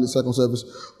about that in the second service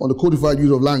on the codified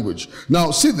use of language. Now,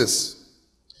 see this.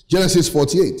 Genesis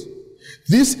 48.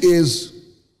 This is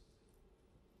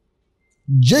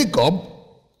Jacob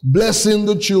blessing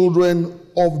the children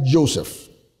of Joseph.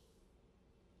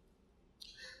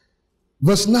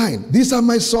 Verse 9, these are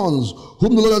my sons,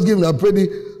 whom the Lord has given. I pray thee,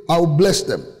 I will bless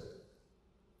them.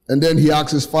 And then he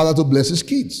asks his father to bless his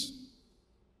kids.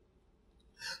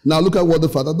 Now look at what the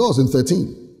father does in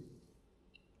 13.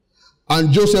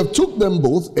 And Joseph took them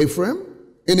both, Ephraim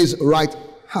in his right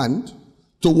hand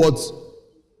towards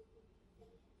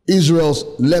Israel's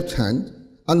left hand,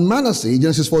 and Manasseh,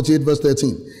 Genesis 48 verse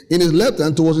 13, in his left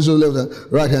hand towards Israel's left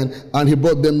hand, right hand, and he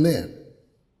brought them near.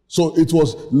 So it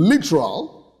was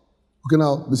literal. Okay,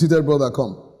 now the seated brother,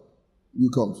 come.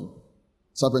 You come.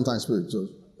 Serpentine spirit. So.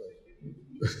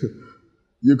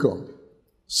 You come.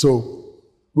 So,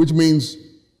 which means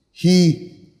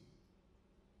he,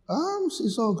 see,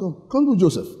 son, come to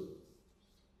Joseph.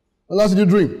 How last did you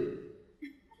dream?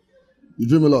 You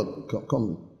dream a lot.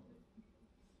 Come.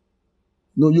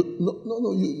 No,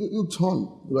 you turn,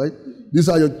 right? These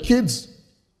are your kids,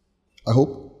 I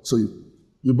hope. So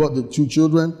you brought the two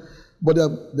children, but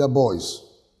they're boys.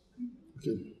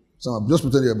 Okay. So I'm just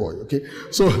pretending you're a boy, okay?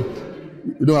 So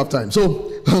you don't have time.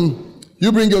 So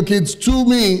you bring your kids to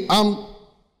me. I'm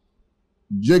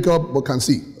Jacob but can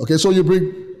see. Okay, so you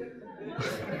bring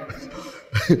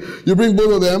you bring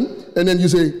both of them, and then you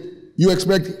say, you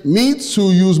expect me to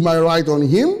use my right on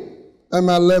him and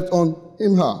my left on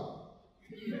him, her.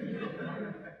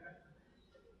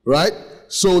 Right?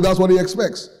 So that's what he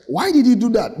expects. Why did he do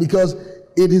that? Because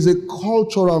it is a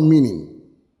cultural meaning.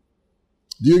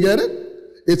 Do you get it?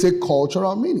 It's a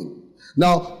cultural meaning.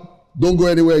 Now, don't go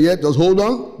anywhere yet. Just hold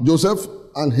on. Joseph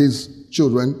and his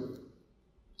children.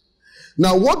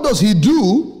 Now, what does he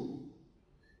do?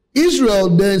 Israel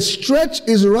then stretched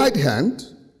his right hand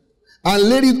and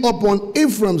laid it upon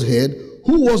Ephraim's head,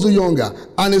 who was the younger,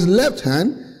 and his left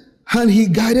hand, and he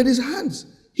guided his hands.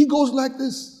 He goes like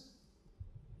this.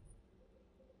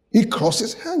 He crossed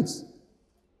his hands.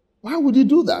 Why would he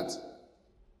do that?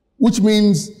 Which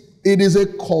means it is a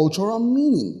cultural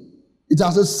meaning. It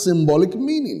has a symbolic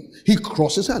meaning. He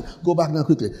crossed his hand. Go back now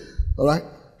quickly. All right?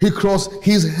 He crossed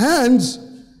his hands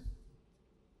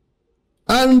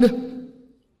and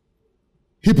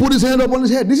he put his hand up on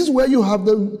his head. This is where you have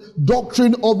the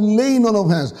doctrine of laying on of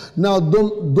hands. Now,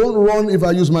 don't run if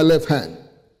I use my left hand.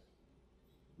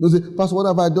 You say, Pastor, what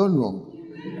have I done wrong?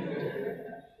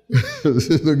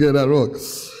 Don't get that wrong.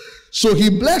 So he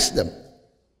blessed them.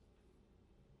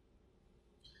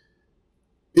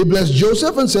 He blessed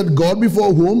Joseph and said, God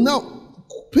before whom. Now,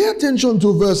 pay attention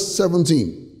to verse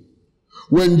 17.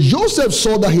 When Joseph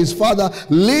saw that his father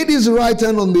laid his right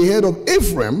hand on the head of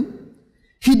Ephraim,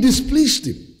 he displeased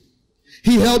him.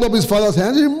 He held up his father's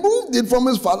hand, he moved it from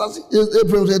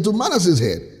Ephraim's head to Manasseh's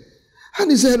head.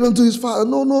 And he said unto his father,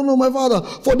 No, my father,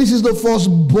 for this is the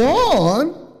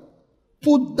firstborn.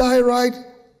 Put thy right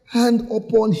hand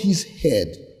upon his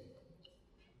head.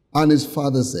 And his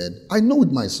father said, I know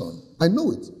it, my son, I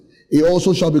know it. He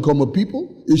also shall become a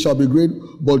people, he shall be great,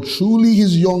 but truly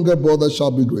his younger brother shall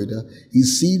be greater.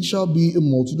 His seed shall be a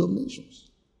multitude of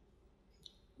nations.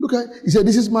 Look at it. He said,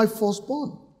 this is my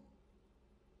firstborn.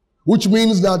 Which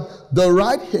means that the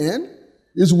right hand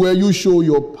is where you show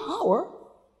your power,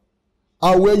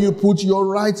 and where you put your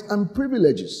rights and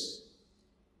privileges.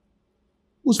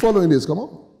 Who's following this? Come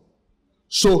on.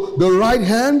 So the right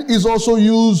hand is also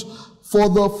used for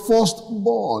the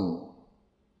firstborn.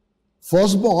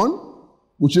 Firstborn,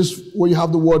 which is where you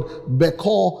have the word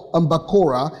Bekor and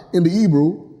Bakora in the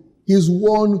Hebrew, is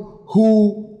one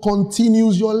who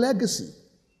continues your legacy.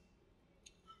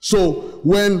 So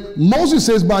when Moses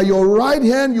says, by your right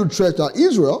hand you tread out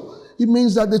Israel, it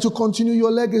means that they to continue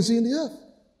your legacy in the earth.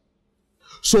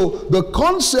 So the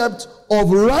concept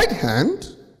of right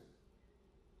hand,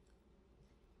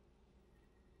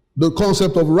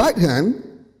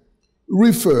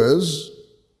 refers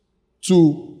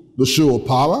to the show of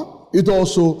power. It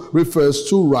also refers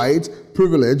to right,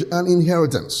 privilege, and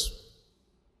inheritance.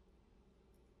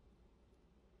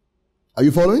 Are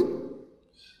you following?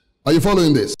 Are you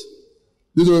following this?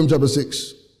 Deuteronomy chapter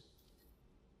 6.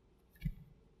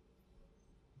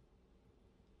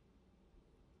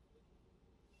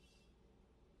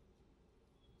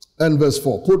 And verse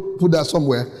 4. Put that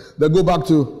somewhere. Then go back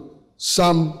to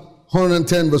Psalm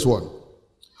 110 verse 1.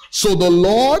 So the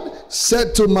Lord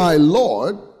said to my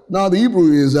Lord, now the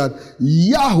Hebrew is that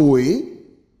Yahweh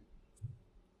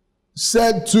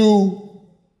said to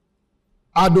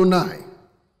Adonai,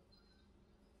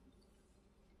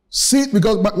 sit,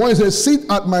 because when it says sit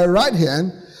at my right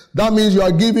hand, that means you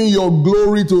are giving your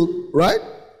glory to, right?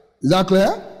 Is that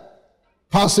clear?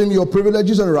 Passing your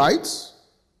privileges and rights.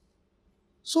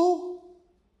 So,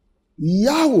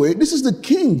 Yahweh, this is the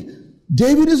king.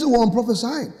 David is the one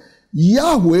prophesying.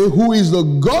 Yahweh, who is the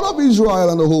God of Israel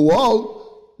and the whole world,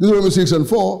 Deuteronomy 6 and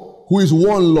 4, who is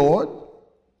one Lord.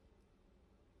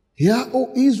 Hear,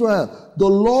 O Israel, the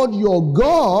Lord your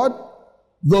God,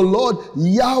 the Lord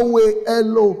Yahweh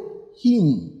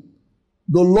Elohim,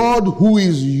 the Lord who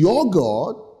is your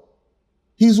God,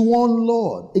 he's one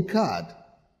Lord, Echad.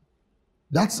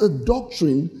 That's a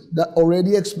doctrine that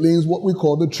already explains what we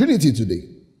call the Trinity today.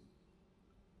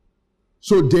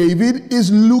 So David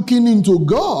is looking into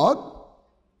God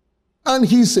and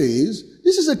he says,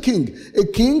 this is a king. A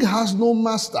king has no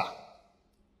master.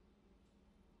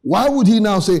 Why would he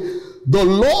now say, the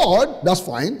Lord, that's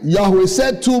fine, Yahweh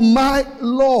said to my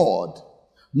Lord,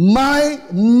 my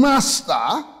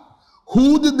master,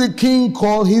 who did the king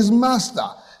call his master?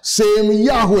 Same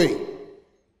Yahweh.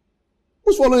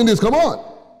 Who's following this? Come on.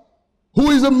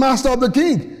 Who is the master of the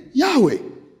king? Yahweh.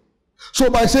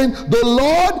 So by saying, the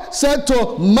Lord said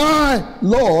to my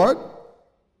Lord,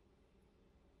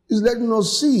 is letting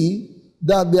us see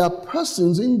that there are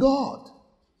persons in God.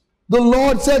 The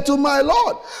Lord said to my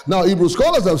Lord. Now, Hebrew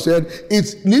scholars have said,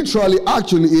 it's literally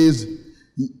actually is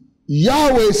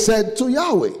Yahweh said to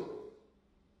Yahweh,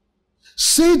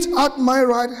 sit at my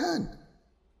right hand.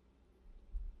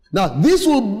 Now, this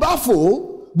will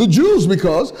baffle the Jews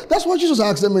because that's what Jesus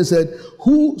asked them and said,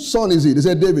 whose son is he? They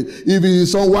said, David. If he's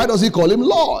his son, why does he call him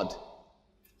Lord?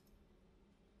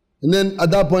 And then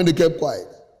at that point, they kept quiet.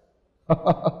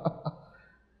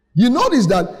 You notice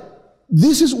that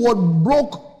this is what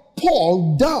broke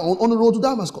Paul down on the road to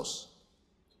Damascus.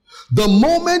 The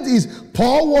moment is,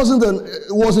 Paul wasn't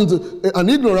an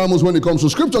ignoramus when it comes to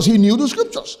scriptures. He knew the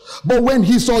scriptures. But when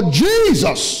he saw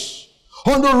Jesus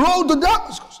on the road to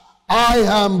Damascus, I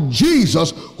am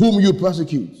Jesus whom you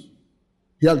persecute.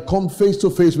 He had come face to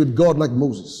face with God like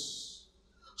Moses.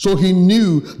 So he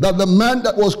knew that the man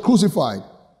that was crucified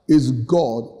is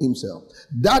God himself.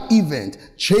 That event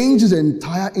changed his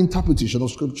entire interpretation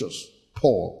of scriptures.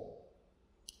 Paul.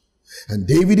 And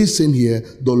David is saying here,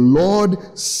 the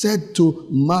Lord said to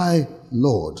my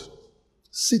Lord,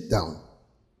 sit down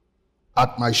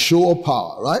at my show of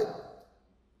power, right?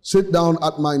 Sit down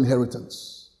at my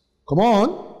inheritance. Come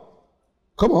on.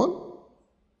 Come on.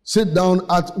 Sit down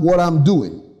at what I'm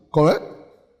doing. Correct?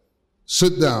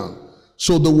 Sit down.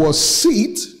 So the word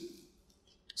sit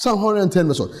Psalm 110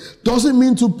 verse 1. Doesn't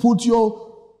mean to put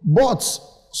your butts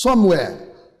somewhere.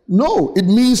 No, it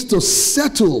means to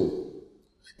settle.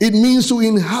 It means to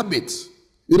inhabit.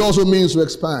 It also means to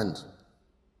expand.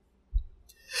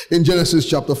 In Genesis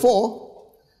chapter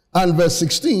 4 and verse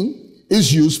 16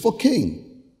 is used for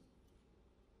Cain.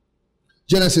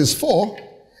 Genesis 4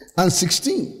 and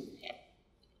 16.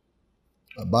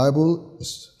 The Bible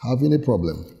is having a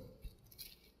problem.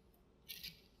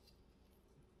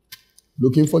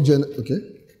 Looking for okay.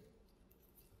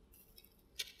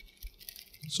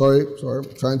 Sorry,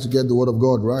 I'm trying to get the word of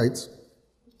God right.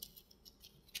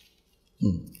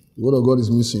 The word of God is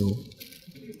missing.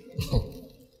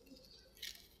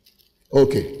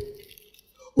 Okay.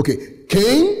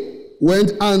 Cain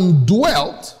went and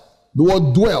dwelt. The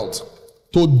word dwelt,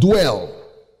 to dwell.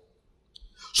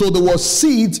 So the word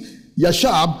seed,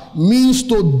 yashab, means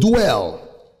to dwell.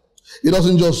 It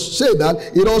doesn't just say that.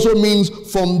 It also means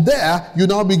from there, you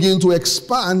now begin to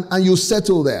expand and you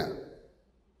settle there.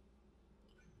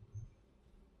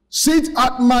 Sit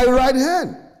at my right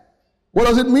hand. What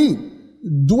does it mean?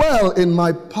 Dwell in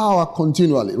my power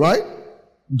continually, right?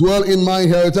 Dwell in my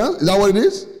inheritance. Is that what it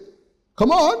is?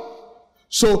 Come on.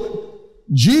 So,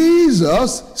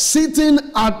 Jesus sitting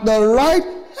at the right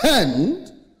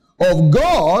hand of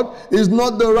God is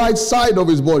not the right side of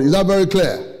his body. Is that very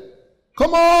clear?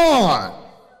 Come on.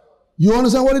 You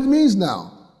understand what it means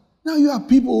now? Now you have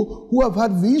people who have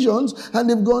had visions and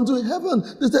they've gone to heaven.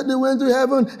 They said they went to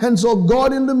heaven and saw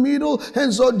God in the middle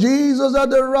and saw Jesus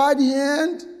at the right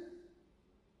hand.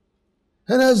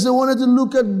 And as they wanted to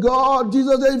look at God,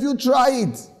 Jesus said, if you try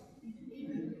it,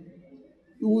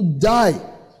 you will die.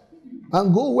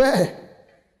 And go where?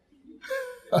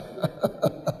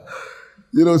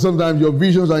 You know, sometimes your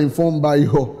visions are informed by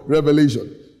your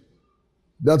revelation.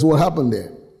 That's what happened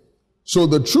there. So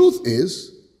the truth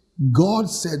is, God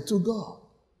said to God.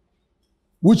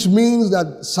 Which means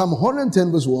that Psalm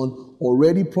 110 verse 1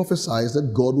 already prophesies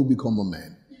that God will become a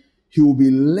man. He will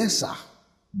be lesser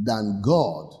than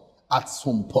God at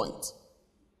some point.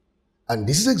 And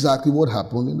this is exactly what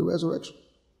happened in the resurrection.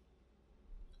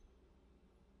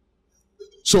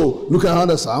 So look at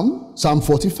another Psalm, Psalm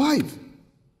 45.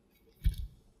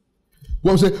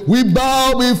 One say, we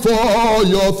bow before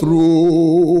your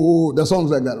throne. There's songs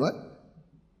like that, right?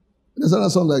 There's another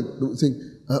song like,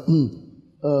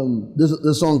 there's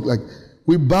a song like,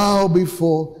 we bow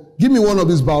before. Give me one of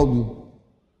these bow.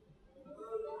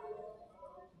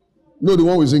 No, the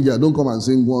one we sing here. Don't come and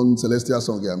sing one celestial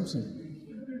song here. I'm saying.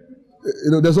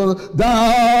 You know, there's one,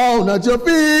 down at your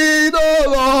feet,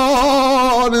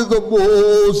 oh Lord, is the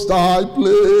most high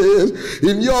place.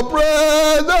 In your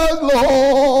presence,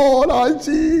 Lord, I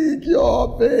seek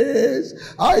your face.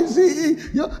 I see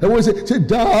your, and we say,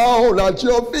 down at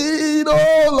your feet,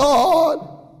 oh Lord.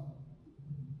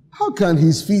 How can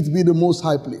his feet be the most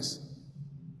high place?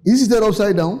 Is he seated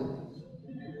upside down?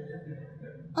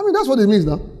 I mean, that's what it means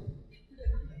now.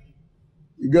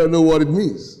 You got to know what it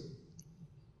means.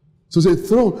 So say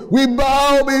throne. We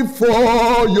bow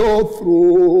before your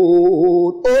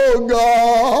throne, oh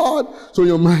God. So in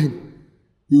your mind,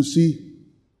 you see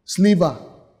sliver.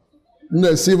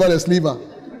 No, silver, the sliver.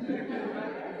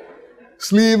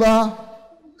 Sliver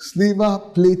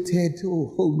plated.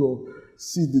 Oh God.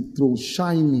 See the throne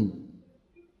shining.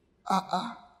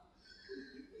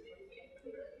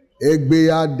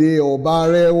 Egbeyade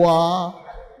Obarewa.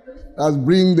 Let's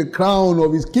bring the crown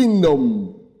of his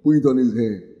kingdom. Put it on his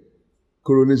head.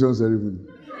 Coronation ceremony.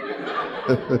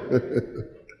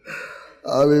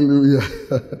 Hallelujah.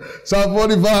 Psalm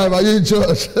 45, are you in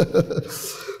church?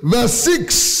 Verse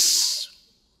 6.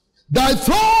 Thy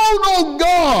throne, O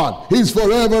God, is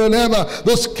forever and ever.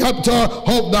 The scepter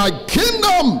of thy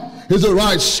kingdom is the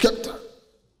right scepter.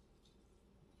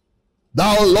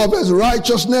 Thou lovest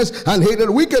righteousness and hated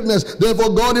wickedness.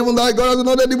 Therefore God, even thy God, has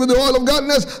anointed thee with the oil of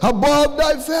gladness above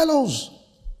thy fellows.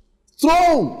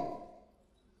 Throne.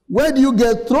 Where do you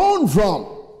get throne from?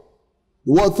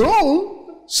 The word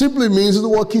throne simply means the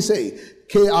word kiseh.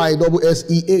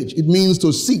 K-I-S-S-E-H. It means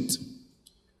to seat.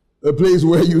 A place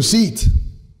where you sit.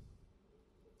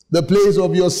 The place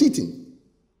of your sitting.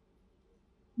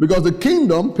 Because the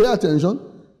kingdom, pay attention,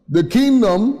 the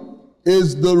kingdom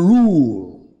is the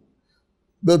rule.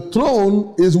 The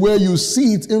throne is where you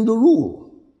sit in the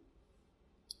rule.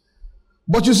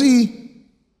 But you see,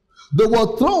 the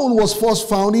word throne was first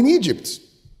found in Egypt.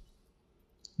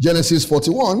 Genesis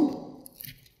 41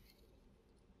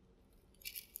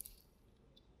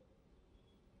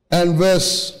 and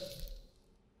verse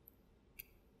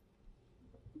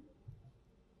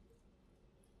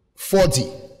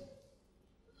 40.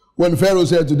 When Pharaoh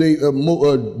said today,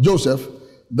 Joseph,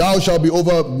 Thou shalt be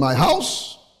over my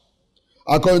house.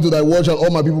 According to thy word shall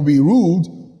all my people be ruled.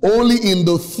 Only in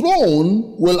the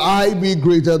throne will I be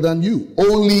greater than you.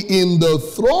 Only in the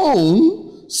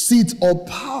throne seat of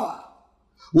power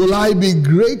will I be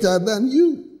greater than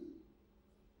you.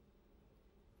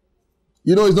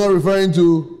 You know, it's not referring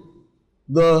to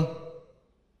the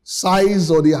size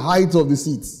or the height of the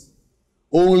seats.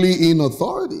 Only in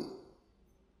authority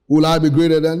will I be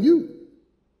greater than you.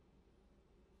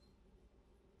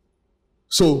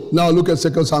 So now look at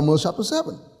 2 Samuel chapter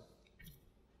 7.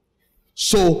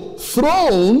 So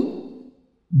throne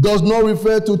does not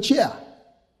refer to chair.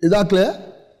 Is that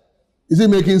clear? Is it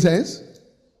making sense?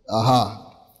 Aha.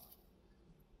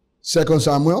 2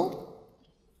 Samuel.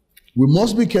 We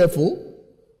must be careful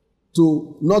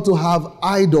not to have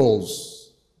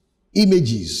idols,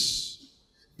 images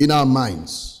in our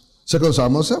minds. 2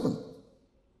 Samuel 7.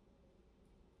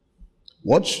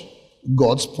 Watch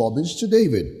God's promise to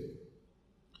David.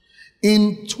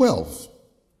 In 12,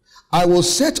 I will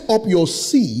set up your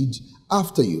seed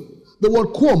after you. The word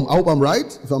quom, I hope I'm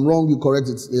right. If I'm wrong, you correct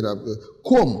it later.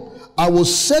 Quom, I will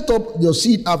set up your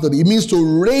seed after thee. It means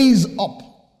to raise up.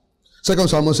 2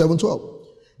 Samuel 7:12.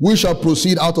 We shall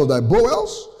proceed out of thy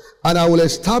bowels, and I will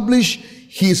establish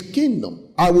his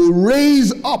kingdom. I will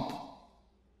raise up.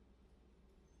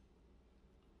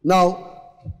 Now,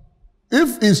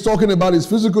 if he's talking about his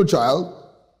physical child,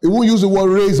 he won't use the word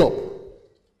raise up.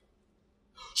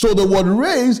 So the word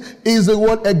raise is the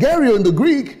word agerio in the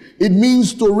Greek. It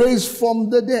means to raise from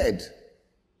the dead.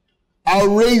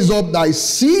 I'll raise up thy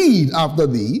seed after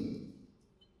thee,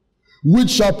 which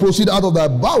shall proceed out of thy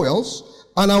bowels,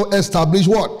 and I'll establish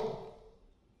what?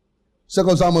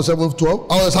 2 Samuel 7:12.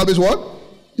 I'll establish what?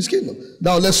 His kingdom.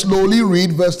 Now let's slowly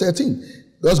read verse 13.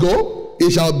 Let's go.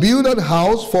 It shall build a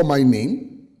house for my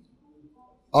name.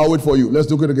 I'll wait for you. Let's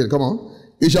look at it again. Come on.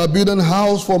 It shall build a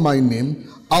house for my name.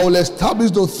 I will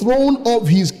establish the throne of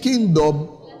his kingdom.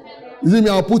 Does it mean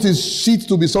I'll put his seat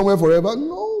to be somewhere forever?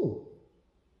 No.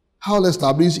 I'll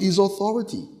establish his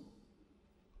authority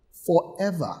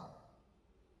forever.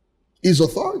 His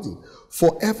authority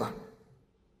forever.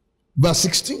 Verse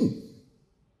 16.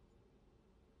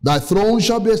 Thy throne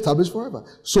shall be established forever.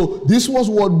 So this was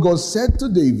what God said to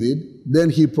David. Then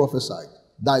he prophesied.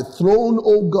 Thy throne,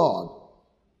 O God,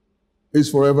 is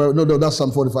forever. No, that's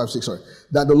Psalm 45:6, sorry.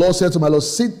 That the Lord said to my Lord,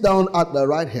 sit down at thy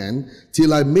right hand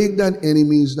till I make thine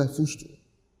enemies thy footstool.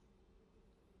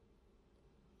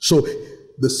 So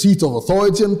the seat of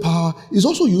authority and power is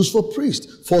also used for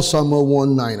priests. 1 Samuel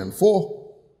 1:9 and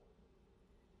 4.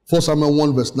 1 Samuel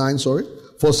 1 verse 9, sorry.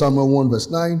 1 Samuel 1 verse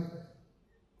 9.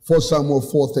 1 Samuel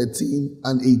 4:13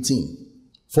 and 18.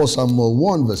 1 Samuel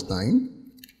 1 verse 9.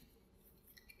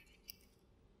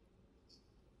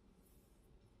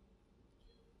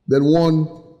 Then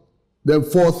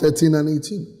 4, 13 and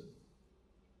 18.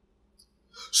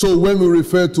 So when we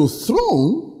refer to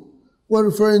throne, we're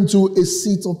referring to a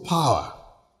seat of power.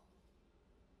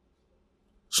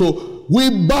 So we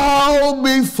bow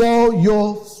before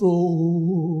your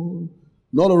throne.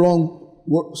 Not a wrong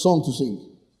song to sing.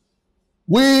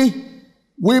 We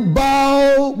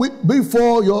bow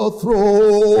before your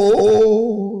throne.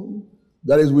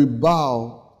 That is, we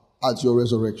bow at your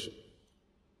resurrection.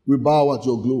 We bow at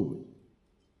your glory.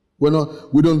 When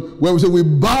we say we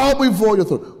bow before your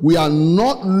throne, we are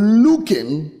not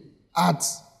looking at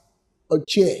a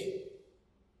chair.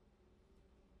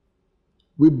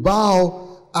 We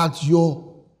bow at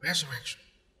your resurrection.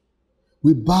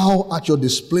 We bow at your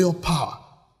display of power.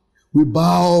 We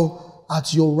bow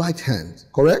at your right hand,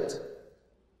 correct?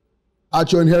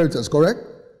 At your inheritance, correct?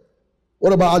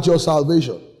 What about at your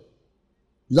salvation?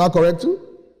 Is that correct too?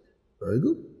 Very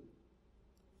good.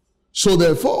 So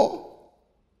therefore,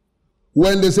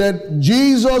 when they said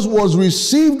Jesus was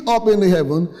received up in the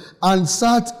heaven and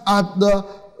sat at the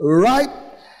right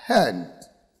hand,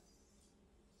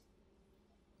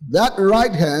 that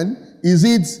right hand, is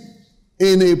it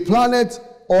in a planet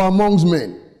or amongst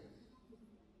men?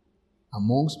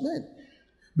 Amongst men.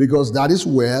 Because that is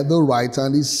where the right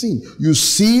hand is seen. You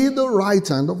see the right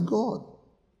hand of God.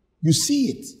 You see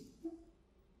it.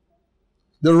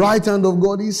 The right hand of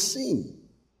God is seen.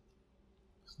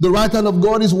 The right hand of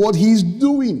God is what he's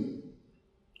doing.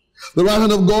 The right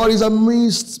hand of God is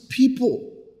amidst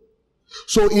people.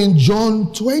 So in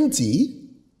John 20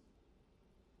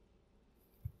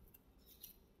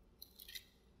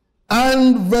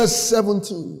 and verse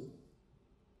 17,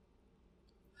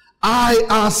 I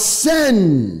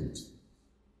ascend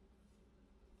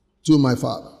to my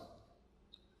Father.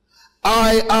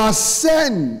 I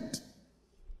ascend.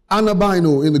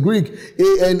 Anabino in the Greek,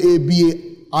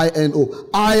 A-N-A-B-I-N-O.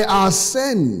 I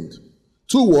ascend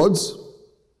Two words.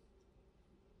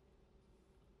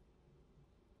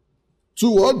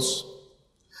 Two words.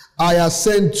 I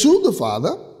ascend to the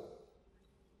Father.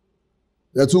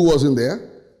 There are two words in there.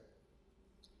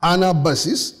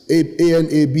 Anabasis,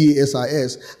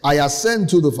 A-N-A-B-A-S-I-S. I ascend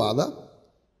to the Father.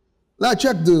 Now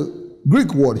check the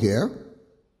Greek word here.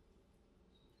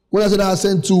 When I said I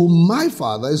ascend to my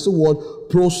Father, it's the word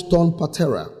proston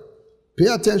patera. Pay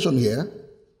attention here.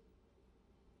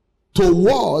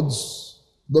 Towards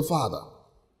the Father.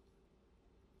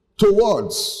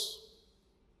 Towards.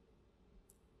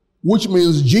 Which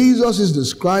means Jesus is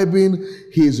describing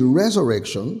his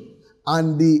resurrection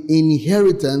and the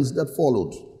inheritance that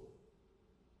followed.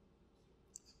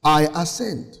 I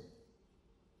ascend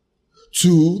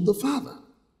to the Father.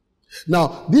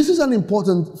 Now, this is an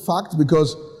important fact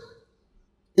because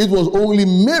it was only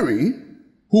Mary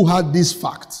who had this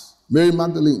fact. Mary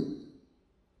Magdalene.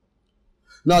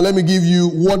 Now, let me give you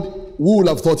what we would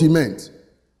have thought he meant.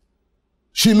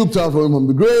 She looked out for him from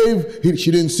the grave.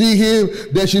 She didn't see him.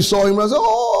 Then she saw him and said,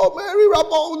 oh, Mary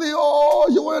Rabboni, oh,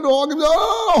 you wanted to hug him.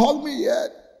 Oh, hug me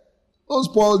yet. Don't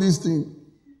spoil this thing.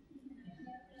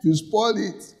 If you spoil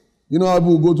it, you know how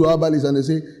people go to herbalists and they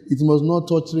say, it must not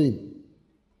touch rain.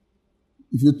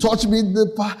 If you touch me,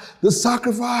 the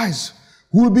sacrifice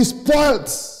will be spoiled.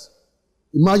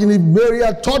 Imagine if Mary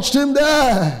had touched him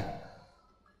there.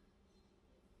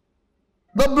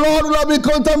 The blood will have been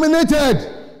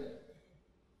contaminated.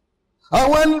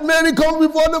 And when Mary comes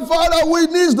before the Father,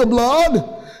 witness the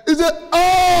blood, he said,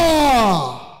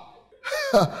 ah!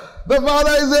 The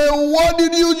Father is saying, what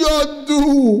did you just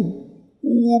do,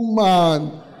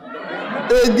 woman?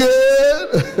 Again?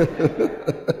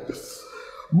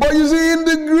 But you see, in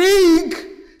the Greek,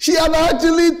 she had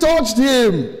actually touched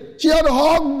him. She had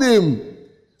hugged him.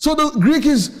 So the Greek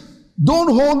is,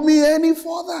 don't hold me any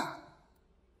further.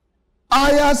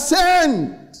 I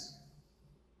ascend.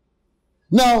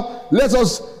 Now, let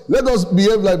us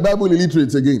behave like Bible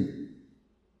illiterates again.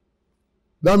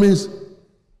 That means,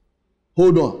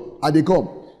 hold on, I they come.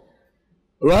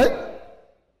 Right?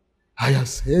 I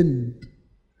ascend.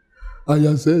 I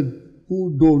ascend.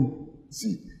 Hold on.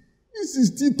 See, this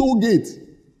is Tito Gate.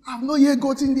 I've not yet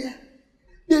gotten there.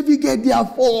 David get there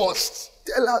first.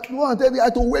 Tell her, no one tell me I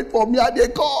have to wait for me and they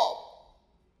come.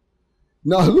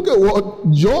 Now look at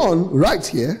what John writes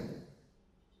here.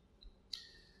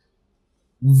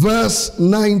 Verse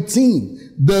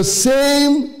 19. The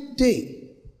same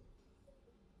day.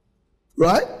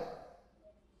 Right?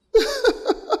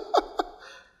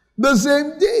 The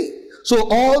same day. So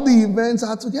all the events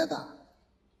are together.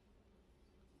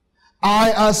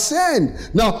 I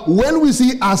ascend. Now, when we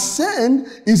see ascend,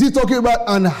 is he talking about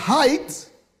an height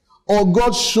or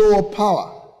God's show of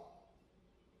power?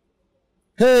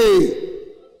 Hey,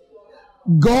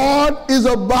 God is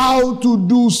about to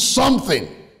do something.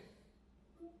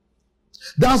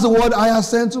 That's the word I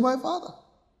ascend to my Father.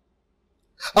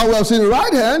 And we have seen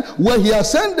right hand, where he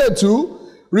ascended to,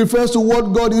 refers to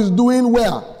what God is doing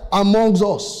where? Amongst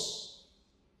us.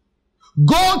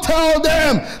 Go tell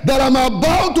them that I'm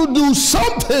about to do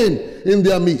something in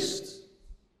their midst.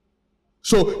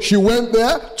 So she went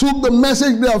there, took the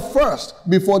message there first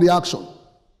before the action.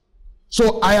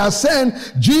 So I ascend.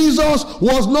 Jesus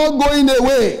was not going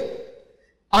away.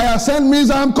 I ascend means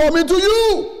I'm coming to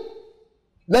you.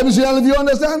 Let me see if you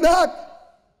understand that.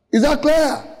 Is that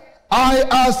clear?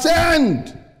 I ascend.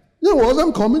 It was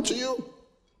I'm coming to you.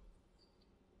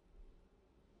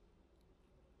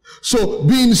 So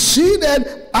being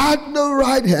seated at the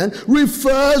right hand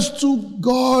refers to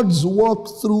God's work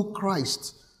through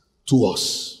Christ to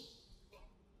us.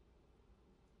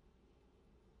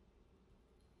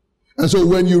 And so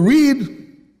when you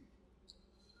read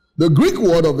the Greek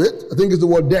word of it, I think it's the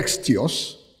word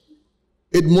dextios,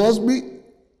 it must be,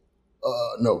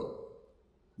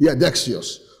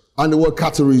 dextios, and the word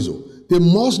katerizo. They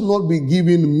must not be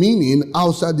given meaning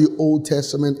outside the Old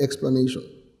Testament explanation.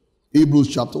 Hebrews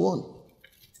chapter 1.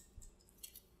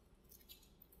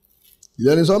 You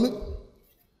learning something?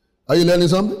 Are you learning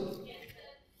something?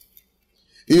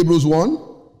 Hebrews 1.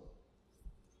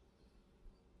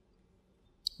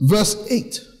 Verse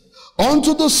 8.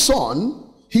 Unto the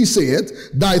Son, he said,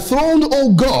 thy throne,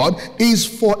 O God, is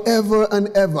forever and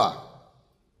ever.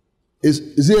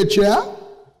 Is it a chair?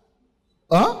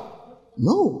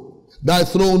 No. Thy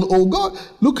throne, O God.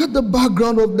 Look at the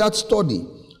background of that study.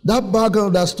 That background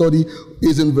of that study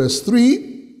is in verse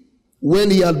 3, when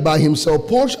he had by himself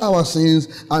purged our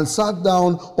sins and sat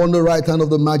down on the right hand of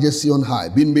the majesty on high,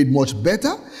 being made much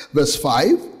better. Verse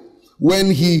 5, when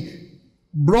he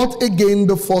brought again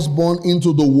the firstborn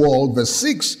into the world. Verse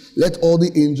 6, let all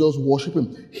the angels worship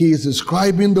him. He is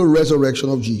describing the resurrection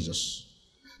of Jesus.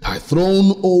 Thy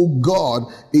throne, O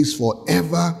God, is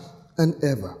forever and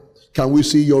ever. Can we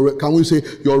say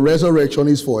your resurrection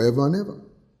is forever and ever?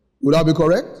 Would that be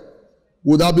correct?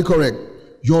 Would that be correct?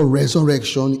 Your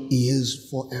resurrection is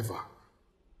forever.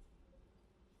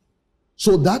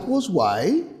 So that was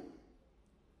why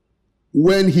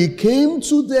when he came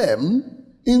to them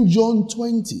in John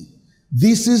 20,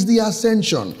 this is the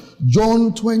ascension.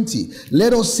 John 20.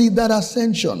 Let us see that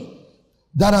ascension.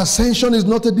 That ascension is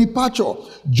not a departure.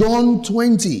 John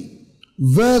 20,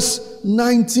 verse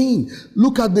 19.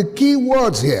 Look at the key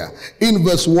words here. In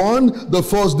verse 1, the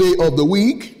first day of the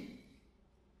week.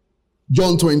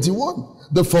 John 21,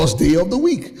 the first day of the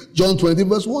week. John 20,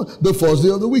 verse 1, the first day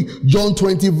of the week. John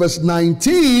 20, verse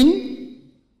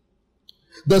 19,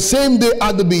 the same day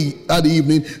at the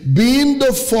evening, being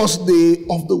the first day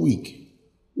of the week.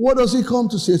 What does he come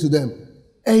to say to them?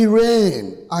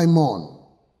 Eirene, Aimon.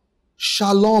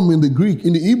 Shalom in the Greek.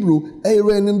 In the Hebrew,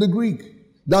 Eirene in the Greek.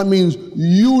 That means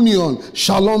union.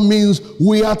 Shalom means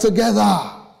we are together.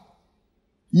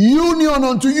 Union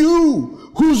unto you.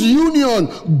 Whose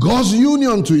union? God's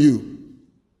union to you.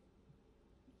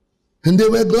 And they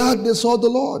were glad they saw the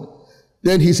Lord.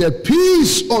 Then he said,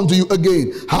 peace unto you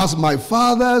again. Has my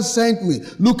Father sent me?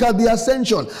 Look at the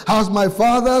ascension. Has my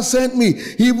Father sent me?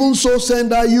 Even so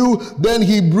send I you. Then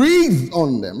he breathed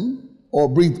on them, or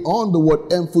breathed on the word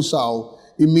emphusao.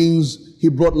 It means he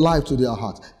brought life to their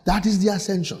hearts. That is the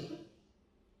ascension.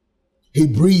 He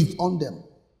breathed on them.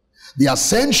 The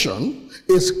ascension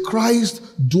is Christ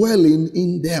dwelling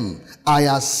in them. I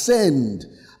ascend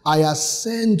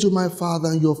to my Father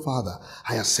and your Father.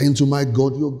 I ascend to my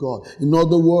God, your God. In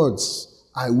other words,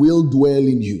 I will dwell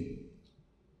in you.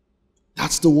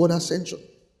 That's the word ascension.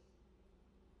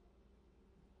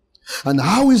 And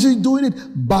how is he doing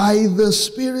it? By the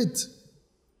Spirit.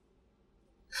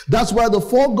 That's why the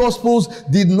four Gospels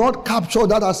did not capture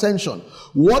that ascension.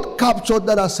 What captured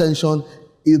that ascension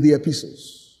is the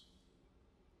epistles.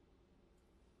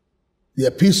 The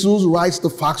epistles writes the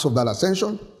facts of that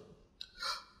ascension.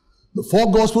 The four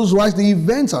Gospels writes the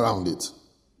events around it.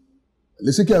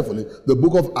 Listen carefully. The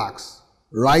book of Acts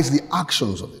writes the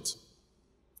actions of it.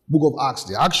 Book of Acts,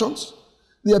 the actions.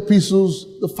 The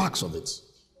epistles, the facts of it.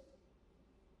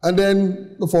 And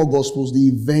then the four Gospels, the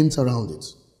events around it.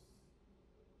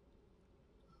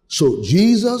 So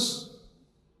Jesus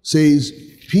says,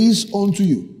 peace unto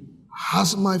you.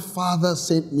 Has my Father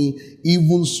sent me,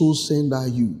 even so send I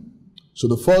you. So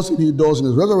the first thing he does in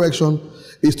his resurrection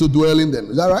is to dwell in them.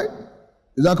 Is that right?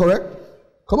 Is that correct?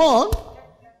 Come on.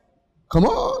 Come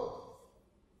on.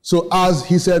 So as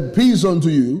he said, peace unto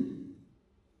you,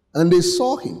 and they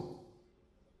saw him,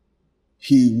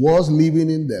 he was living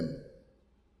in them.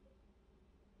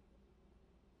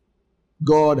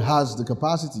 God has the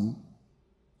capacity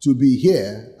to be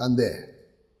here and there.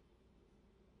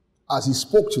 As he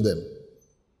spoke to them,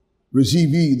 receive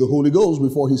ye the Holy Ghost,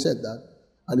 before he said that,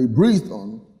 and he breathed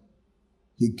on,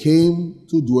 he came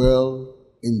to dwell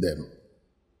in them.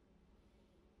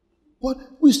 But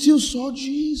we still saw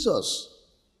Jesus.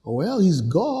 Well, he's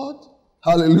God.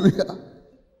 Hallelujah.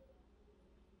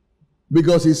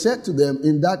 Because he said to them,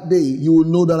 in that day you will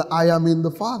know that I am in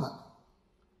the Father,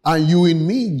 and you in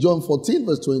me, John 14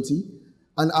 verse 20,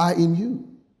 and I in you.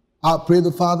 I pray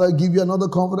the Father give you another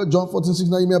comforter, John 14, 6,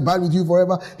 9, he may abide with you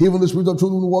forever. Even the Spirit of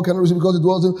truth will walk and receive, because it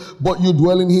dwells in, but you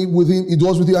dwell in him, with him, it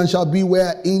dwells with you, and shall be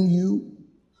where? In you.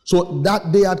 So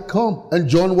that day had come, and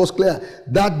John was clear.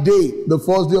 That day, the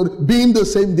first day, being the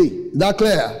same day. Is that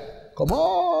clear? Come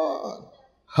on.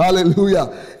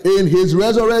 Hallelujah. In his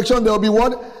resurrection, there will be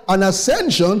what? An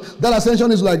ascension. That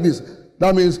ascension is like this.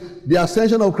 That means the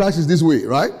ascension of Christ is this way,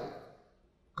 right?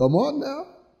 Come on now.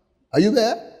 Are you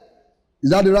there? Is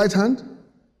that the right hand?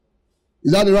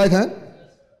 Is that the right hand?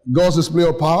 God's display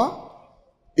of power,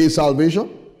 is salvation,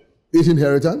 is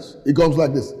inheritance. It comes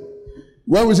like this.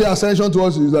 When we say ascension to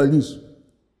us, it's like this.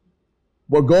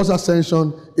 But God's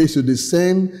ascension is to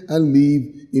descend and live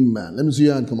in man. Let me see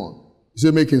your hand, come on. Is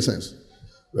it making sense?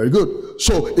 Very good.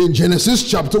 So in Genesis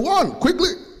chapter 1, quickly.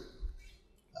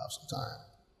 I have some time.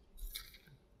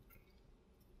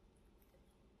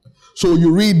 So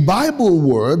you read Bible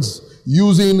words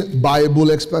using Bible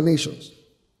explanations.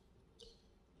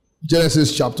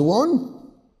 Genesis chapter 1.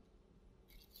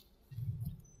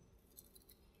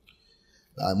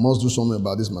 I must do something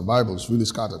about this. My Bible is really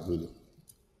scattered, really.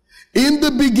 In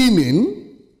the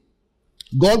beginning,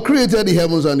 God created the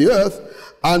heavens and the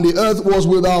earth was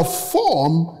without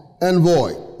form and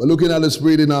void. We're looking at the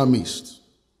Spirit in our midst.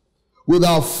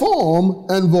 Without form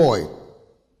and void.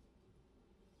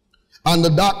 And the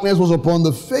darkness was upon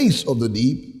the face of the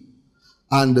deep,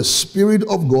 and the Spirit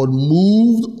of God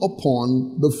moved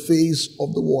upon the face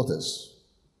of the waters.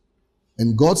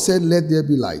 And God said, let there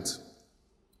be light.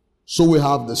 So we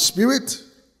have the Spirit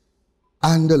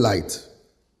and the light.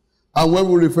 And when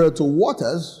we refer to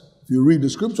waters, if you read the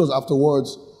scriptures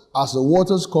afterwards, as the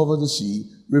waters cover the sea,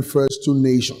 refers to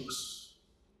nations.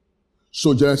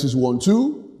 So Genesis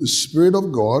 1:2, the Spirit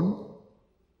of God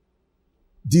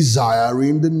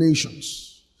desiring the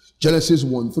nations. Genesis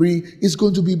 1:3 is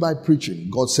going to be by preaching.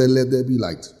 God said, let there be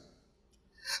light.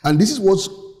 And this is what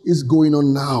is going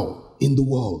on now in the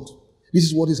world. This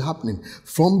is what is happening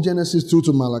from Genesis 2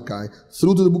 to Malachi,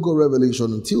 through to the book of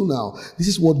Revelation until now. This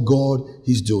is what God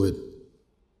is doing.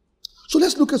 So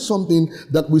let's look at something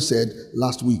that we said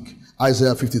last week.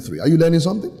 Isaiah 53. Are you learning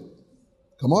something?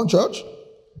 Come on, church.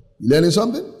 You learning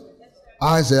something?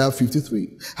 Isaiah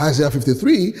 53. Isaiah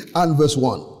 53 and verse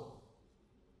 1.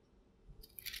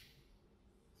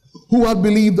 Who had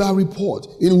believed our report?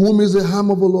 In whom is the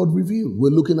arm of the Lord revealed?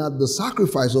 We're looking at the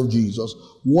sacrifice of Jesus.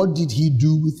 What did he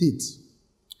do with it?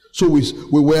 So we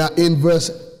were in verse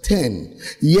 10.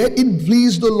 Yet it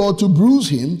pleased the Lord to bruise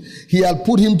him. He had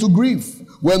put him to grief.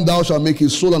 When thou shalt make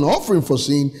his soul an offering for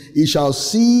sin, he shall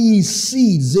see his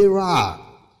seed, Zerah,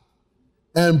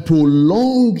 and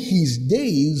prolong his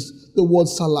days, the word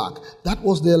Salak. That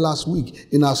was there last week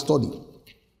in our study.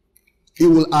 He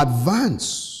will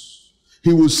advance.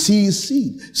 He will see his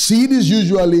seed. Seed is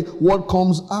usually what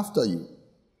comes after you.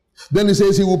 Then he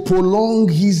says he will prolong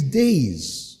his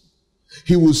days.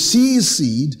 He will see his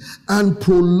seed and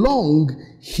prolong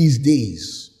his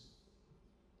days.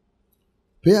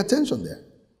 Pay attention there.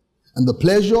 And the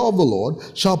pleasure of the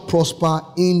Lord shall prosper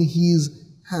in his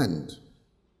hand.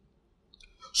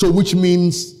 So which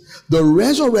means the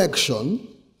resurrection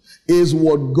is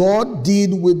what God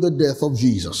did with the death of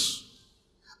Jesus.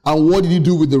 And what did he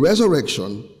do with the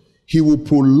resurrection? He will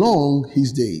prolong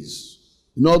his days.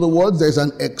 In other words, there's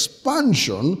an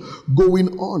expansion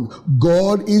going on.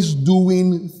 God is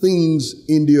doing things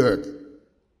in the earth.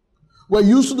 We're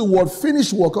used to the word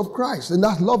finished work of Christ, and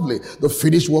that's lovely. The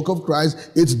finished work of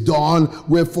Christ, it's done,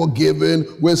 we're forgiven,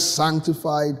 we're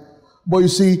sanctified. But you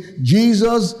see,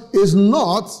 Jesus is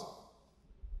not,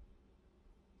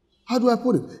 how do I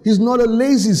put it? He's not a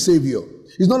lazy savior.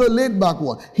 He's not a laid-back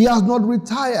one. He has not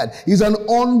retired. He's an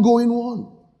ongoing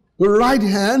one. The right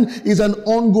hand is an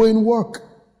ongoing work.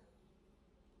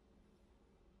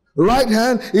 Right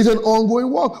hand is an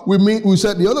ongoing work. We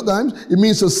said the other times, it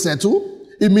means to settle.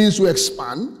 It means to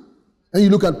expand. And you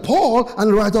look at Paul and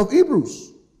the writer of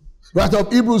Hebrews. The writer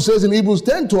of Hebrews says in Hebrews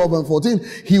 10, 12, and 14,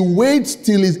 he waits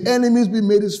till his enemies be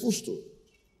made his footstool.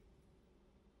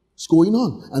 It's going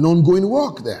on. An ongoing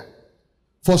work there.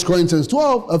 1 Corinthians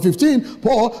 12 and 15,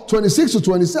 Paul, 26 to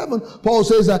 27, Paul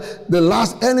says that the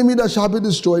last enemy that shall be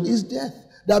destroyed is death.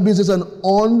 That means it's an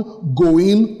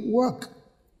ongoing work.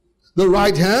 The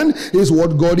right hand is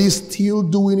what God is still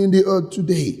doing in the earth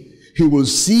today. He will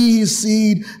see his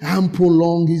seed and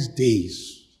prolong his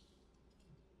days.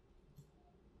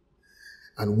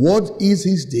 And what is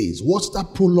his days? What's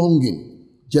that prolonging?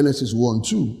 Genesis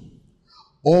 1:2.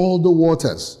 All the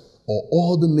waters or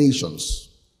all the nations.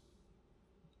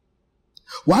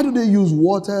 Why do they use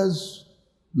waters,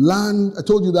 land? I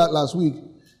told you that last week.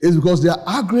 It's because they are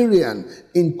agrarian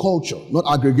in culture. Not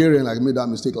agrarian, like I made that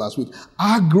mistake last week.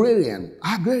 Agrarian.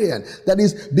 That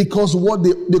is because what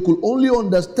they could only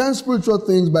understand spiritual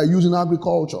things by using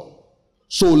agriculture.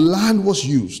 So land was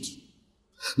used.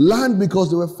 Land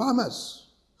because they were farmers.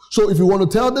 So if you want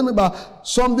to tell them about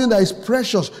something that is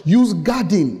precious, use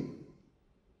garden.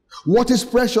 What is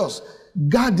precious?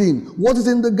 Garden. What is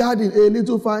in the garden? A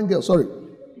little fine girl. Sorry.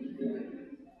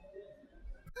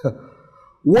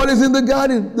 What is in the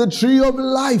garden? The tree of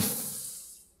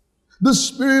life. The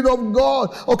Spirit of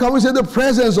God. Or can we say the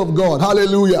presence of God?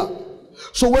 Hallelujah.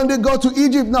 So when they got to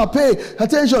Egypt, now pay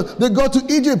attention, they got to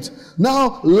Egypt.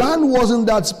 Now land wasn't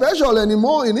that special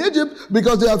anymore in Egypt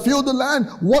because they had filled the land.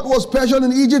 What was special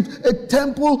in Egypt? A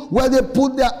temple where they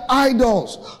put their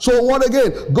idols. So what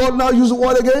again? God now uses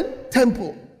what again?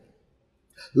 Temple.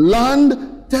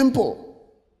 Land, temple.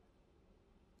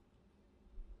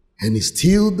 And it's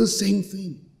still the same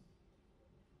thing.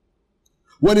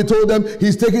 When he told them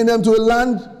he's taking them to a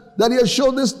land that he has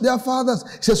showed their fathers,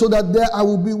 he said, so that there I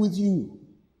will be with you.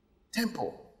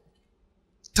 Temple.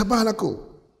 Tabernacle.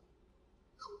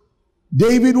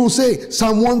 David will say,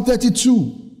 Psalm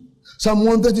 132. Psalm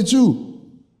 132.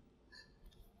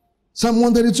 Psalm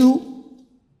 132,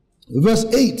 verse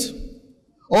 8.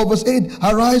 Or verse 8,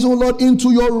 arise, O Lord,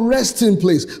 into your resting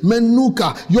place.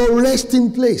 Menuka, your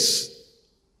resting place.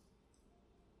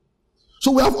 So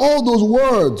we have all those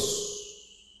words.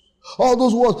 All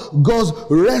those words. God's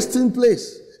resting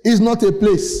place is not a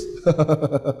place.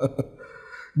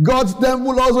 God's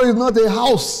temple also is not a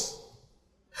house.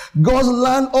 God's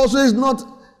land also is not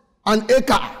an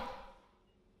acre.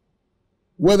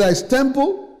 Whether it's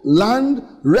temple, land,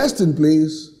 resting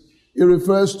place, it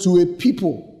refers to a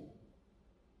people.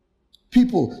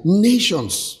 People,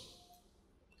 nations.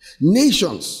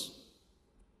 Nations.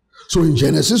 So in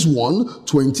Genesis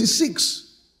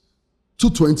 1:26 to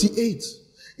 28,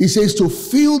 it says to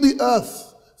fill the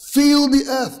earth, fill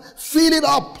it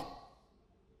up.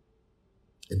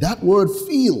 And that word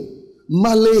fill,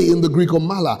 Malay in the Greek, or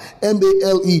mala,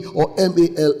 M-A-L-E or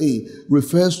M-A-L-A,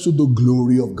 refers to the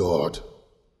glory of God.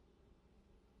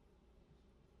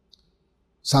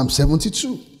 Psalm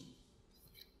 72.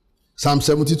 Psalm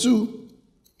 72.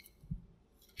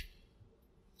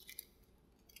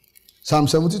 Psalm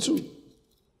 72.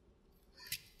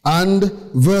 And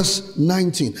verse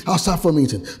 19. I'll start from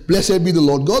 18. Blessed be the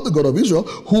Lord God, the God of Israel,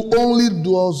 who only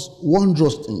does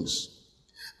wondrous things.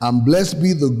 And blessed be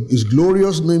his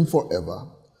glorious name forever.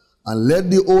 And let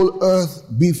the whole earth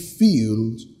be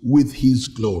filled with his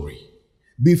glory.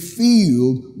 Be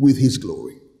filled with his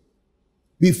glory.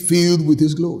 Be filled with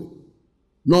his glory.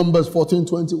 Numbers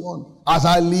 14:21. As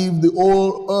I live, the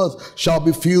whole earth shall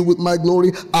be filled with my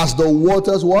glory, as the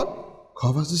waters what?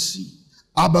 Covers the sea.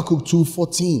 Habakkuk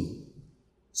 2:14.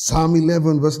 Psalm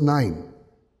 11 verse 9.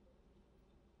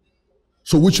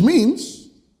 So which means,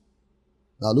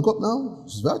 now look up now,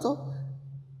 this is vital.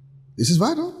 This is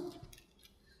vital.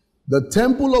 The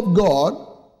temple of God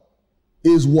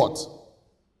is what?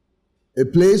 A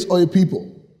place or a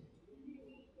people?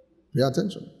 Pay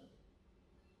attention.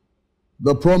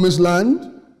 The promised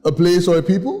land, a place or a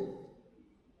people?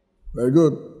 Very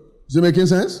good. Is it making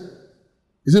sense?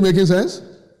 Is it making sense?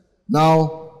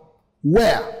 Now,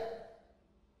 where?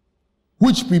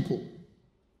 Which people?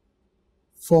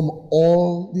 From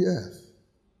all the earth.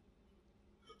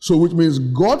 So which means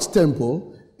God's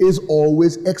temple is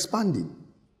always expanding.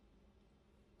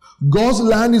 God's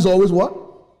land is always what?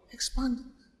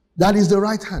 Expanding. That is the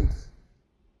right hand.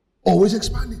 Always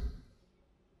expanding.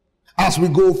 As we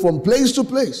go from place to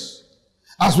place,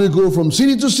 as we go from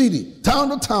city to city, town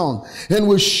to town, and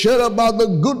we share about the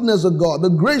goodness of God, the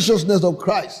graciousness of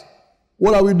Christ,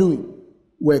 what are we doing?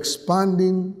 We're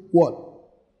expanding what?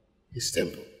 His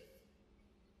temple.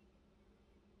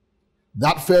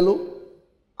 That fellow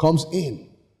comes in.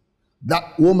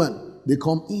 That woman, they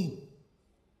come in.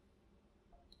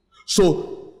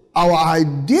 So our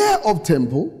idea of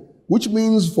temple, which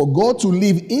means for God to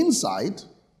live inside,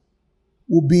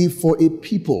 will be for a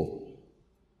people.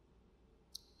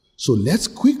 So let's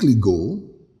quickly go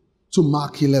to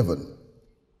Mark 11.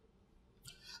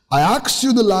 I asked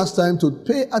you the last time to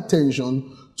pay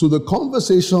attention to the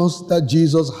conversations that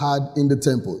Jesus had in the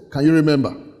temple. Can you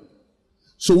remember?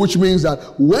 So which means that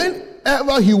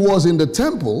whenever he was in the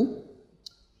temple,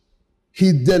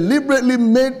 he deliberately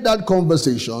made that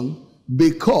conversation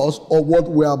because of what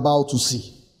we're about to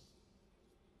see.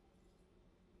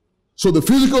 So the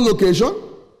physical location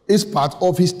is part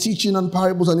of his teaching and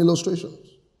parables and illustrations.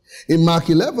 In Mark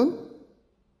 11,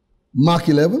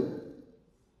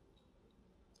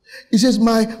 it says,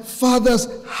 my Father's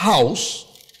house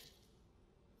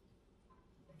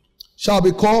shall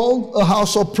be called a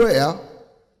house of prayer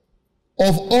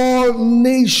of all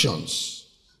nations,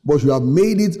 but you have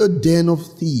made it a den of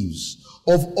thieves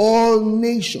of all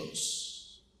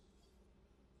nations.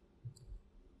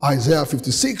 Isaiah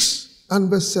 56 and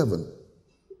verse 7.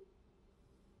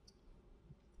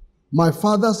 My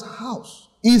Father's house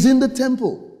is in the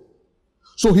temple.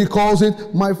 So he calls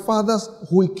it my Father's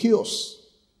huikios,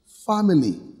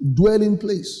 family, dwelling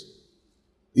place.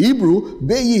 Hebrew,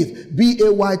 Bayith,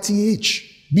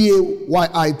 B-A-Y-T-H,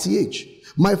 B-A-Y-I-T-H.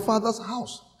 My Father's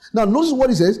house. Now notice what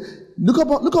he says. Look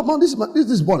up on this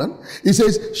is important. It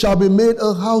says, shall be made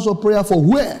a house of prayer for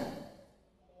where?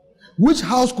 Which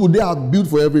house could they have built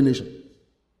for every nation?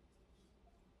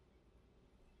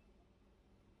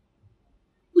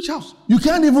 Which house? You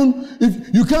can't even,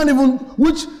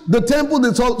 which the temple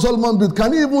that Solomon built,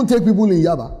 can you even take people in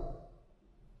Yaba?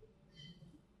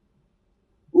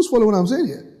 Who's following what I'm saying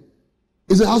here?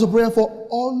 It's a house of prayer for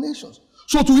all nations.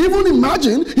 So to even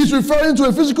imagine he's referring to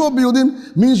a physical building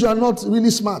means you are not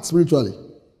really smart spiritually.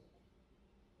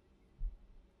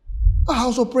 A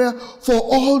house of prayer for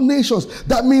all nations.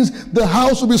 That means the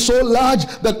house will be so large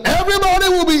that everybody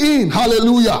will be in.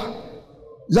 Hallelujah.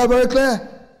 Is that very clear?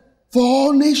 For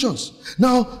all nations.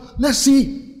 Now, let's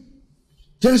see.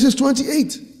 Genesis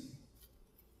 28.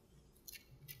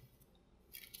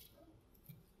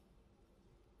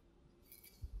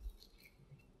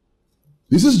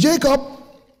 This is Jacob.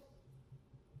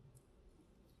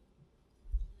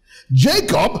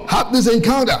 Jacob had this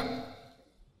encounter.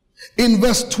 In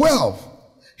verse 12,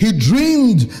 he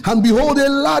dreamed, and behold, a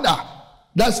ladder.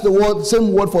 That's the word,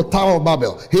 same word for Tower of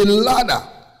Babel. A ladder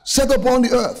set upon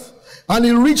the earth, and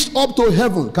it reached up to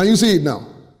heaven. Can you see it now?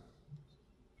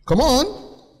 Come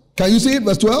on. Can you see it?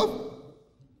 Verse 12.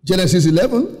 Genesis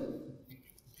 11.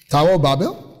 Tower of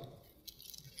Babel.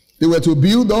 They were to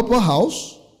build up a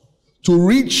house to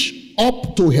reach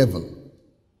up to heaven.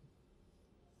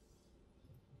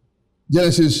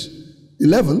 Genesis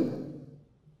 11.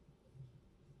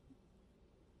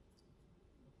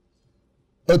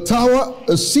 A tower,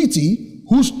 a city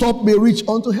whose top may reach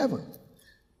unto heaven.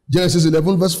 Genesis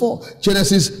 11 verse 4.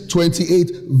 Genesis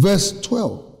 28 verse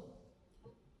 12.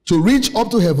 To reach up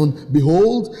to heaven,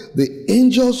 behold, the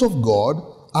angels of God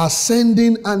are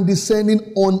ascending and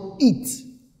descending on it.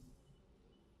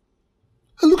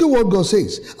 And look at what God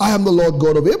says. I am the Lord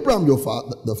God of Abraham, your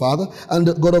father, the father, and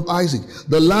the God of Isaac.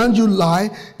 The land you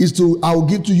lie I will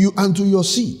give to you and to your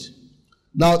seed.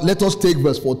 Now let us take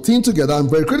verse 14 together, and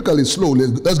very critically slow.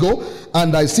 Let's go.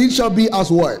 And thy seed shall be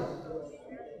as what?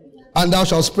 And thou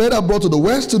shalt spread abroad to the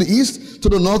west, to the east, to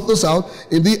the north, to the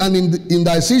south. In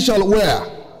thy seed shall where?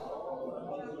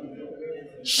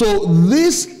 So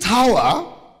this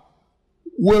tower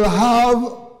will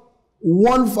have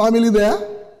one family there.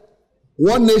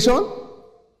 One nation?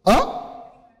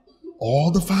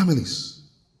 All the families.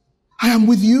 I am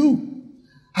with you.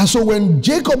 And so when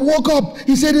Jacob woke up,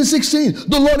 he said in 16,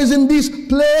 the Lord is in this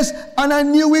place, and I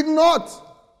knew it not.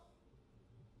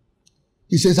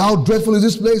 He says, how dreadful is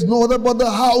this place? No other but the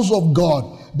house of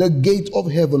God, the gate of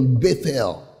heaven,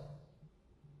 Bethel.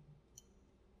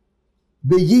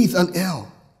 Beyith and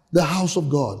El, the house of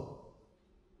God.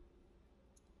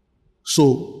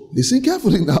 So listen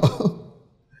carefully now.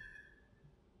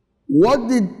 What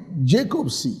did Jacob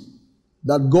see?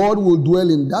 That God will dwell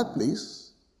in that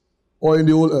place or in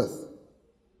the whole earth?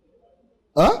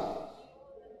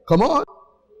 Come on.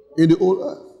 In the whole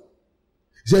earth.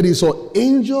 He said he saw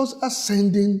angels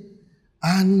ascending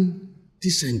and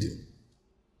descending.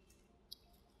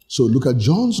 So look at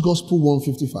John's Gospel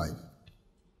 1:55.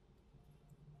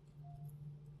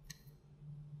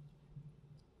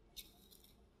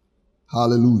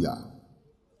 Hallelujah.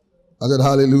 I said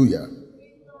hallelujah.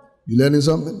 You learning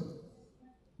something?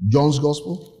 John's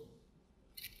Gospel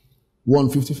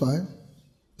 1:55.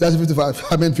 That's 55.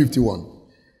 I meant 51.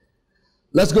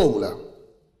 Let's go now.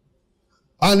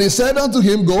 And he said unto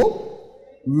him, go,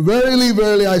 verily,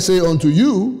 verily, I say unto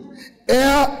you,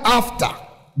 hereafter,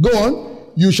 go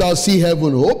on, you shall see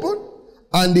heaven open,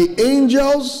 and the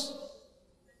angels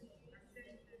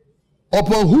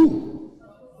upon who?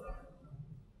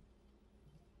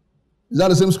 Is that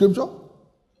the same scripture?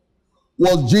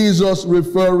 Was Jesus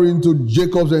referring to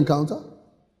Jacob's encounter?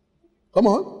 Come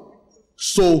on.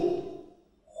 So,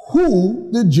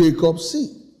 who did Jacob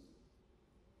see?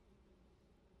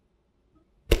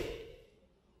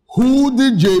 Who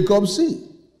did Jacob see?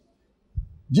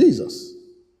 Jesus.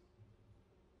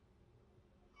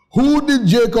 Who did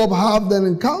Jacob have an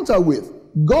encounter with?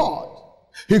 God.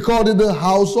 He called it the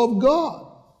house of God.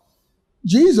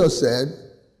 Jesus said,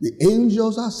 the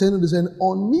angels are sent and descend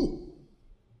on me.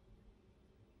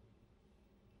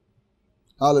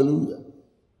 Hallelujah.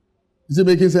 Is it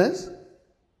making sense?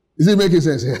 Is it making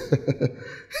sense?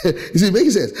 Is it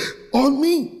making sense? On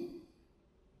me.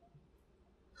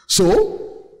 So,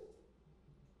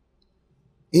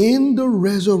 in the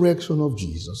resurrection of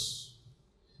Jesus,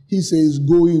 he says,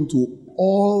 go into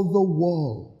all the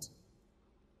world.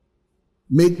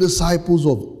 Make disciples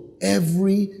of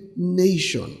every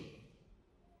nation.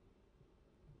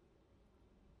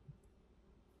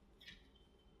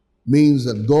 Means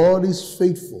that God is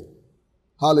faithful.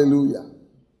 Hallelujah.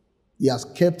 He has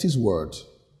kept his word.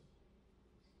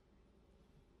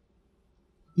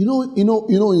 You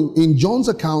know, in John's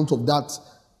account of that,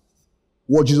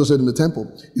 what Jesus said in the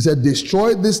temple, he said,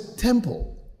 destroy this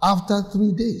temple after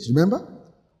 3 days. Remember?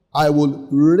 I will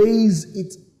raise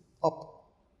it up.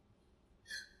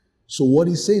 So what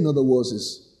he's saying, in other words,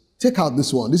 is take out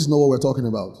this one. This is not what we're talking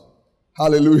about.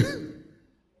 Hallelujah.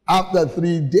 After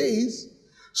 3 days.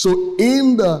 So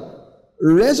in the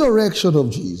resurrection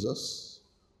of Jesus,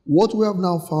 what we have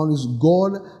now found is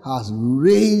God has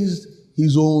raised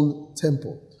his own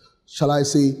temple. Shall I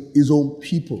say his own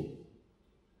people?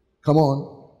 Come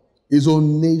on. His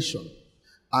own nation.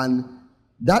 And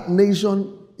that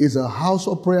nation is a house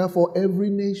of prayer for every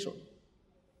nation.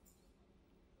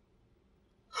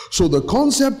 So the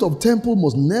concept of temple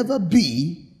must never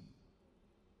be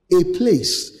a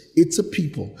place. it's a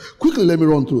people. Quickly, let me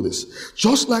run through this.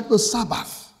 Just like the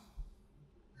Sabbath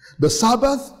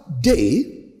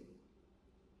day,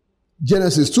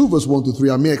 Genesis 2 verse 1 to 3,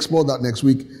 I may explore that next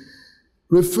week,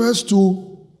 refers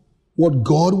to what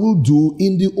God will do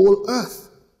in the whole earth.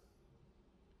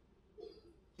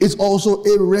 It's also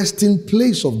a resting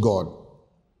place of God.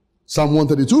 Psalm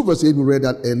 132 verse 8, we read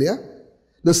that earlier.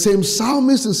 The same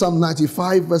psalmist in Psalm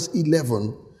 95 verse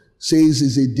 11 says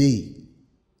is a day.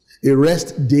 A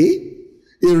rest day,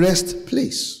 a rest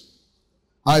place.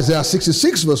 Isaiah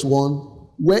 66 verse 1,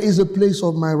 where is the place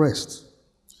of my rest?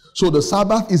 So the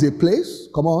Sabbath is a place,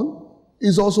 come on,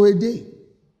 is also a day.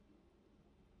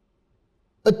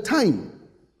 A time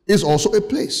is also a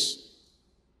place.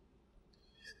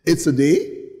 It's a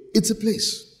day, it's a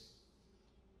place.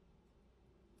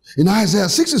 In Isaiah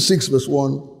 66 verse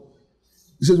 1,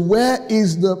 it says, where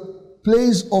is the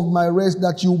place of my rest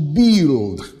that you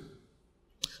build?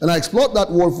 And I explored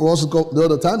that word for us the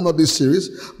other time, not this series.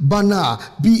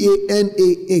 Banah,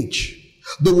 B-A-N-A-H.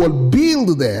 The word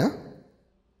build there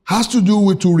has to do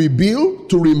with to rebuild,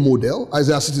 to remodel.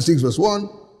 Isaiah 66 verse 1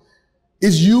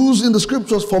 is used in the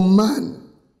scriptures for man.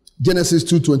 Genesis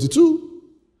 2:22.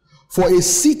 For a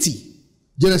city.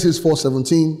 Genesis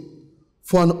 4:17.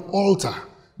 For an altar.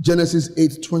 Genesis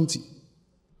 8:20.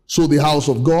 So the house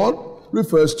of God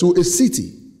refers to a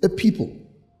city, a people.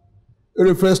 It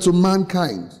refers to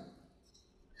mankind.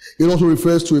 It also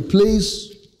refers to a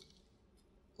place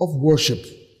of worship.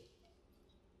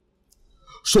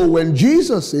 So when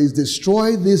Jesus says,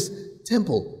 destroy this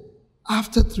temple,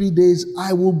 after 3 days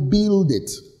I will build it.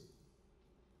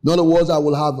 In other words, I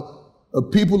will have a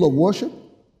people of worship,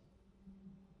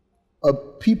 a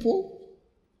people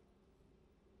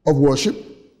of worship,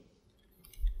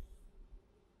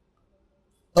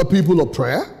 a people of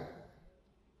prayer,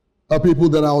 a people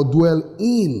that I'll dwell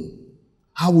in.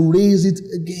 I will raise it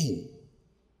again.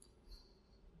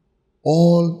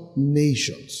 All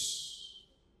nations.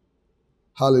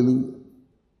 Hallelujah.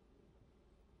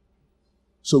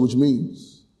 So which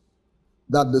means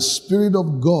that the Spirit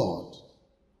of God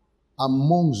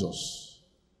amongst us,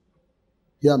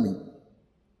 hear me,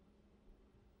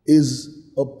 is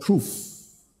a proof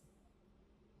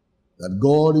that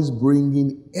God is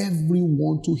bringing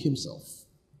everyone to himself.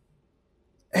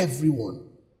 Everyone.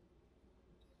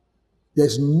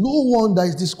 There's no one that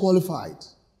is disqualified.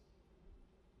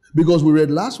 Because we read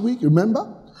last week,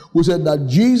 remember? We said that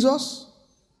Jesus,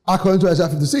 according to Isaiah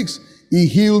 56, he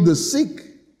healed the sick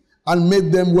and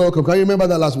made them welcome. Can you remember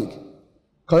that last week?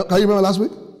 Can you remember last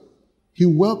week? He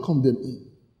welcomed them in.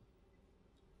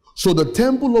 So the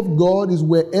temple of God is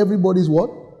where everybody's what?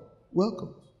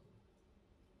 Welcome.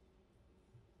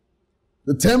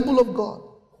 The temple of God,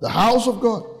 the house of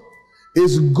God,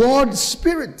 is God's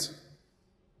Spirit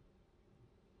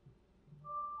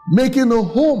making a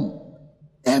home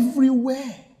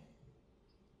everywhere,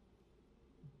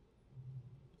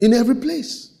 in every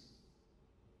place.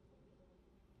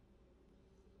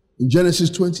 In Genesis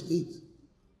 28,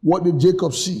 what did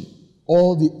Jacob see?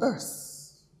 All the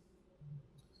earth.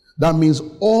 That means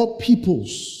all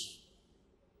peoples.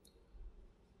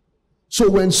 So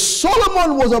when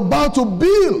Solomon was about to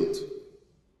build,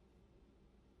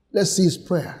 let's see his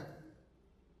prayer.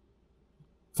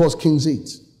 1 Kings 8.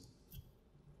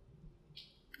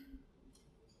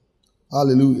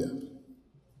 Hallelujah.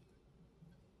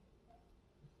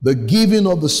 The giving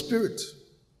of the Spirit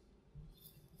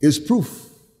is proof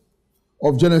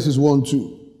of Genesis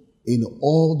 1:2. In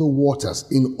all the waters,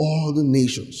 in all the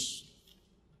nations.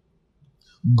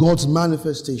 God's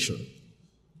manifestation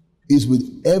is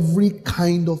with every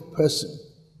kind of person.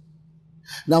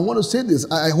 Now I want to say this,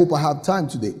 I hope I have time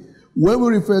today. When we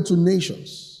refer to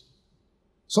nations,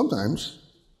 sometimes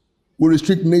we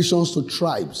restrict nations to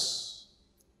tribes.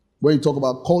 When you talk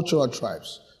about cultural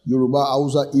tribes, Yoruba,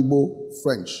 Hausa, Igbo,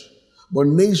 French. But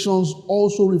nations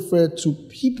also refer to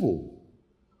people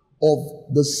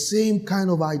of the same kind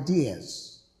of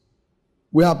ideas.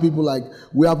 We have people like,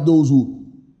 we have those who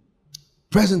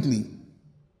presently,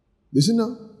 listen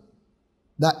now,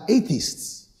 they're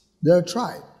atheists, they're a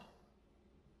tribe.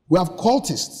 We have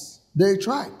cultists, they're a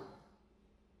tribe.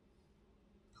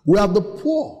 We have the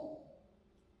poor.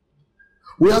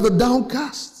 We have the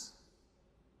downcast.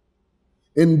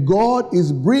 And God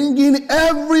is bringing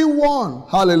everyone,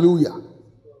 hallelujah,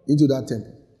 into that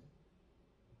temple.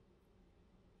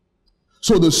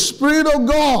 So the Spirit of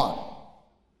God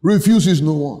refuses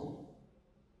no one.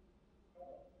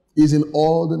 Is in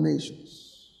all the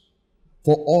nations,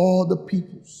 for all the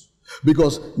peoples.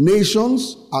 Because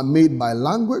nations are made by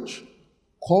language,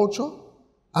 culture,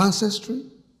 ancestry,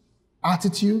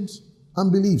 attitudes,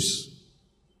 and beliefs.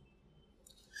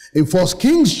 In 1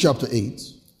 Kings chapter 8,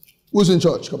 who's in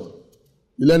church? Come on.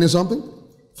 You learning something?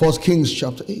 1 Kings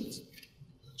chapter 8.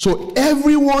 So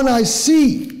everyone I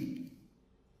see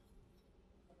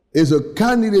is a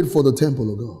candidate for the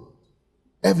temple of God.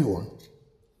 Everyone.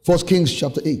 1 Kings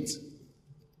chapter 8.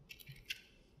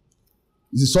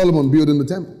 This is Solomon building the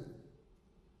temple.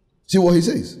 See what he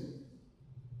says.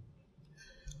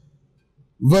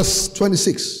 Verse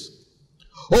 26.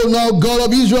 O now, God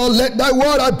of Israel, let thy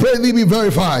word, I pray thee, be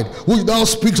verified, which thou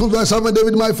speakest unto thy servant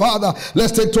David my father.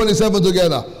 Let's take 27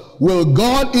 together. Will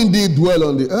God indeed dwell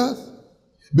on the earth?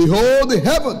 Behold, the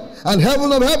heaven and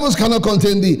heaven of heavens cannot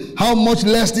contain thee. How much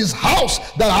less this house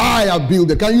that I have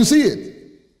built? Can you see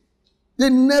it? They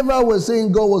never were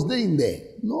saying God was staying there.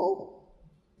 No.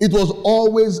 It was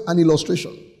always an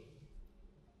illustration.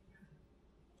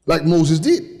 Like Moses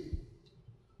did.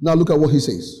 Now look at what he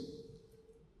says.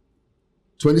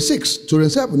 26,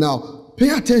 27. Now, pay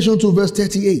attention to verse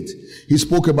 38. He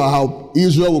spoke about how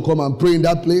Israel will come and pray in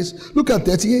that place. Look at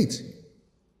 38.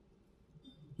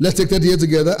 Let's take 38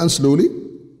 together and slowly.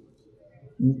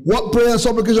 What prayer and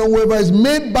supplication, whoever is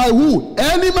made by who?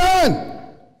 Any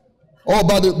man. Or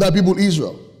by the people of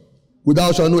Israel.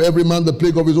 Without shall know every man the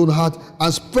plague of his own heart,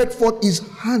 and spread forth his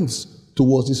hands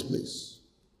towards this place.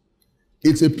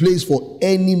 It's a place for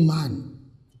any man.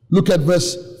 Look at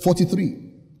verse 43.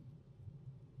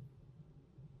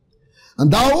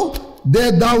 And thou,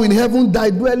 there thou in heaven, thy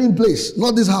dwelling place,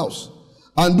 not this house,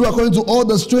 and do according to all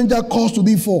the stranger caused to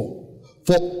thee for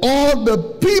all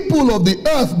the people of the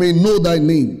earth may know thy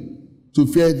name, to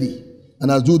fear thee, and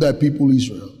as do thy people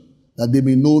Israel, that they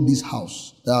may know this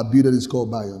house that I built is called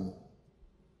by your name.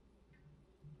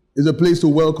 It's a place to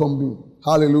welcome me.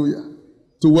 Hallelujah.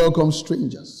 To welcome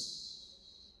strangers.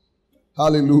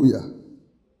 Hallelujah.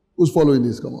 Who's following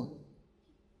this? Come on.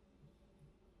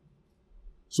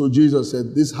 So Jesus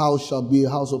said, this house shall be a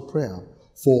house of prayer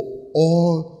for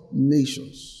all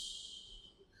nations.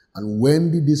 And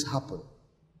when did this happen?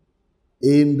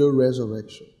 In the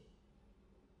resurrection.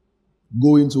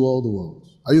 Go into all the world.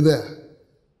 Are you there?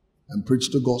 And preach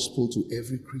the gospel to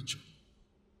every creature.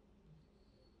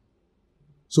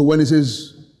 So when he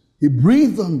says, he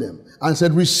breathed on them and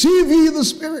said, receive ye the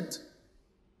Spirit.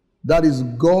 That is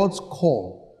God's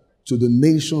call to the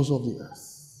nations of the earth.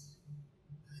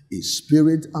 A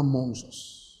spirit amongst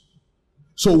us.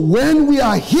 So when we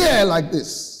are here like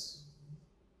this,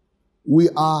 we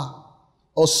are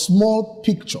a small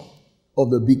picture of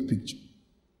the big picture.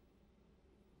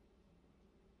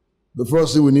 The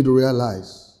first thing we need to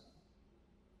realize,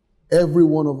 every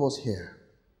one of us here,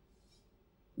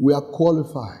 we are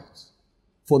qualified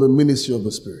for the ministry of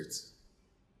the Spirit.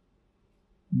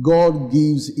 God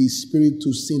gives his Spirit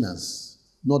to sinners,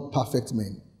 not perfect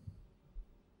men.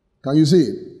 Can you see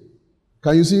it?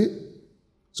 Can you see it?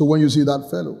 So when you see that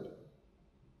fellow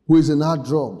who is in hard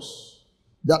drugs,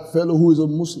 that fellow who is a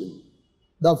Muslim,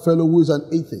 that fellow who is an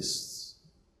atheist,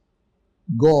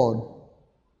 God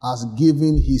has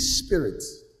given his Spirit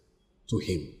to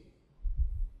him.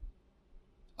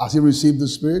 As he received the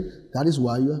Spirit, that is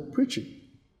why you are preaching.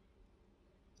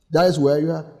 That is where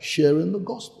you are sharing the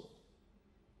gospel.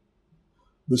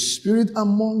 The Spirit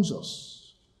amongst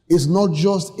us is not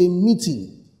just a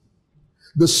meeting.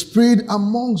 The Spirit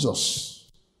amongst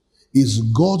us is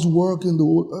God's work in the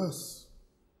whole earth.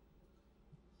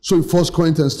 So in 1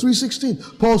 Corinthians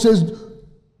 3:16, Paul says,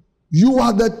 you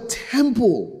are the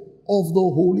temple of the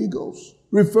Holy Ghost,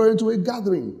 referring to a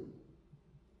gathering.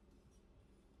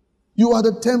 You are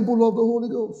the temple of the Holy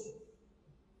Ghost.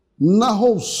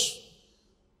 Naos,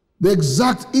 the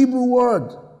exact Hebrew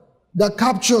word that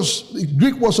captures, the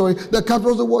Greek word, that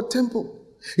captures the word temple.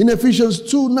 In Ephesians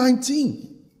 2:19.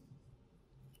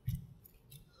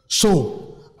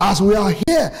 So, as we are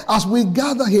here, as we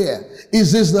gather here,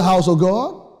 is this the house of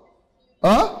God?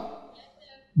 Huh?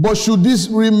 But should this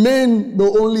remain the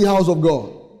only house of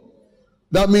God?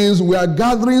 That means we are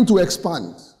gathering to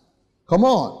expand. Come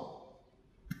on.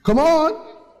 Come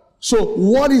on. So,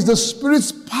 what is the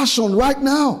Spirit's passion right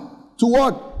now? To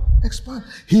what? Expand.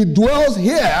 He dwells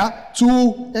here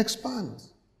to expand.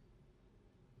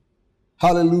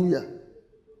 Hallelujah.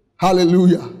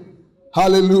 Hallelujah.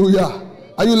 Hallelujah.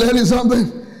 Are you learning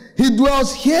something? He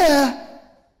dwells here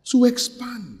to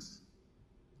expand.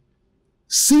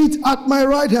 Sit at my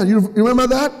right hand. You remember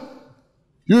that?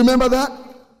 You remember that?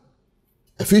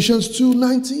 Ephesians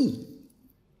 2:19.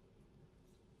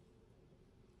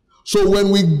 So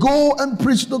when we go and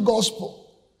preach the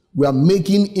gospel, we are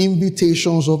making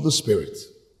invitations of the Spirit.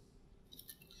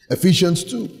 Ephesians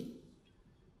 2.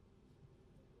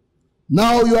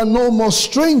 Now you are no more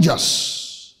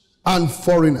strangers and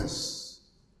foreigners.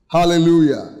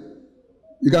 Hallelujah.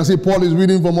 You can see Paul is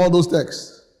reading from all those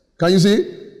texts. Can you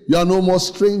see? You are no more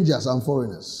strangers and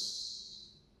foreigners.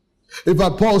 In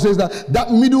fact, Paul says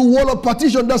that middle wall of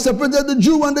partition that separated the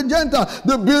Jew and the Gentile,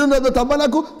 the building of the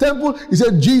tabernacle, temple, he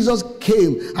said Jesus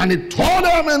came and he tore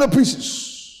them into pieces.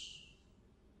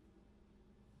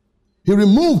 He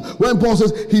removed, when Paul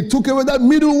says he took away that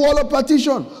middle wall of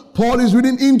partition. Paul is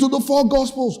reading into the 4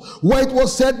 Gospels where it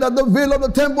was said that the veil of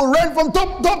the temple ran from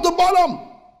top to bottom.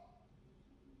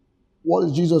 What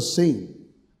is Jesus saying?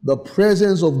 The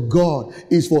presence of God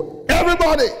is for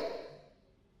everybody.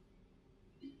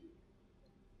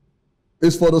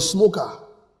 It's for the smoker,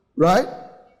 right?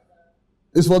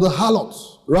 It's for the harlot,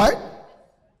 right?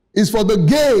 It's for the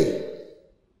gay.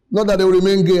 Not that they will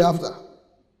remain gay after.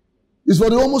 It's for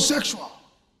the homosexual.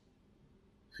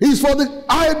 It's for the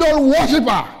idol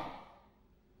worshiper.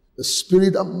 The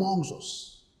Spirit amongst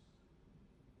us,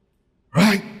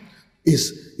 right?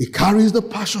 It carries the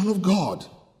passion of God. It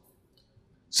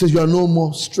says you are no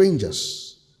more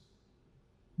strangers,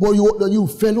 but you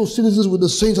fellow citizens with the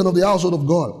saints and of the household of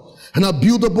God, and are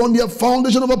built upon the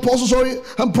foundation of apostles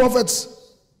and prophets,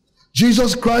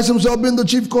 Jesus Christ himself being the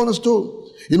chief cornerstone,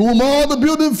 in whom all the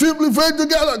building fitly framed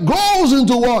together grows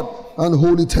into what? An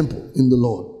holy temple in the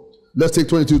Lord. Let's take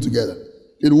 22 together.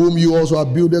 In whom you also are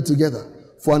builded together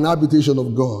for an habitation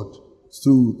of God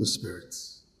through the Spirit.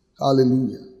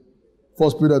 Hallelujah.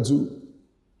 1 Peter 2,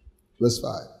 verse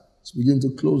 5. Let's begin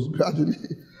to close gradually.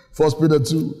 1 Peter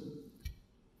 2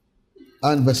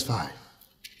 and verse 5.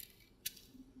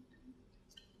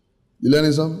 You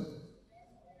learning something?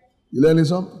 You learning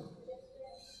something?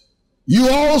 You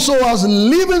also as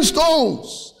living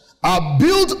stones are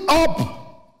built up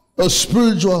a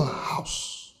spiritual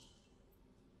house,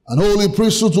 an holy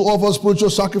priesthood to offer spiritual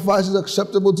sacrifices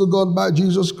acceptable to God by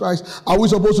Jesus Christ. Are we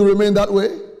supposed to remain that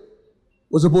way?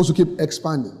 We're supposed to keep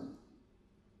expanding,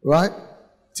 right?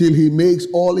 Till he makes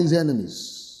all his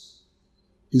enemies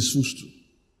his footstool.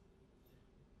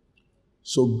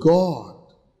 So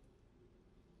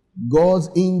God's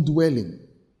indwelling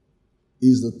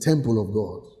is the temple of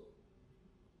God.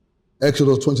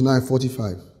 Exodus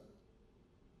 29:45.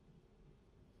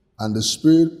 And the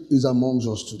Spirit is amongst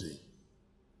us today.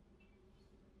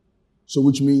 So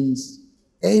which means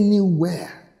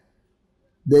anywhere,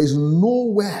 there is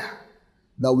nowhere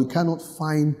that we cannot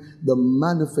find the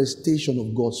manifestation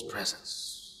of God's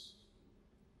presence.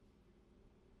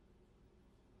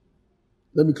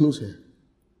 Let me close here.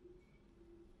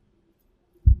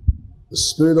 The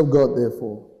Spirit of God,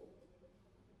 therefore,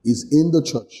 is in the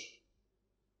church,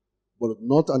 but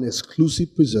not an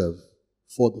exclusive preserve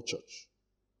for the church.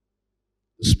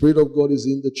 The Spirit of God is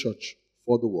in the church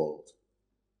for the world.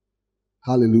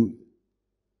 Hallelujah.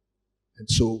 And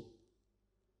so,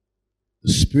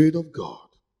 the Spirit of God,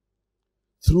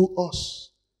 through us,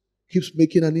 keeps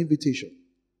making an invitation.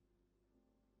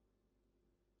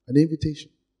 An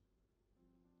invitation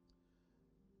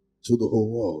to the whole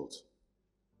world.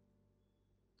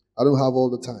 I don't have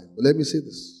all the time, but let me say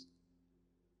this.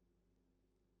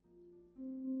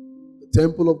 The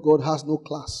temple of God has no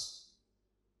class.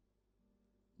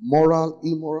 Moral,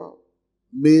 immoral,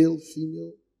 male,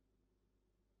 female,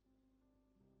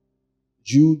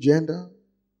 Jew, gender,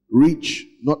 rich,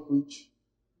 not rich.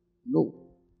 No.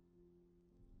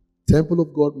 Temple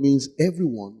of God means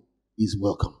everyone is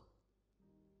welcome.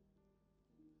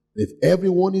 If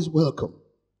everyone is welcome,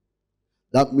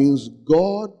 that means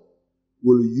God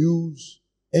will use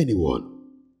anyone.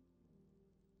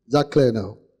 Is that clear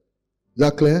now? Is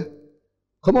that clear?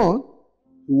 Come on.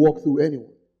 You walk through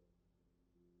anyone.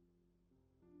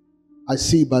 I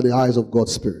see by the eyes of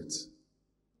God's Spirit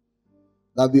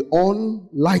that the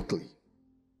unlikely,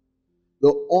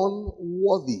 the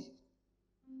unworthy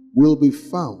will be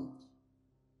found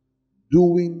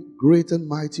doing great and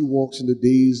mighty works in the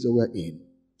days that we're in.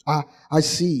 I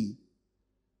see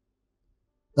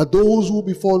that those who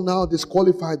before now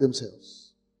disqualify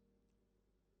themselves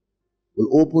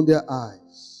will open their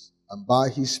eyes and by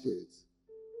His Spirit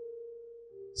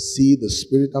see the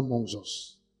Spirit amongst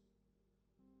us.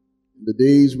 In the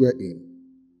days we're in,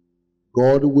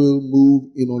 God will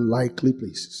move in unlikely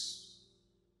places.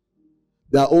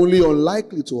 They are only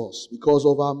unlikely to us because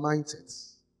of our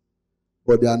mindsets,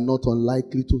 but they are not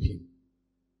unlikely to Him.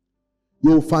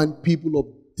 You'll find people of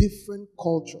different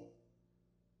culture,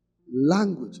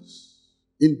 languages,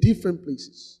 in different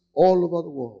places, all over the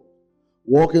world,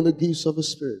 walk in the gifts of the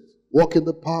Spirit, walk in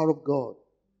the power of God,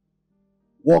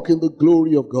 walk in the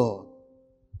glory of God,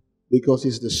 because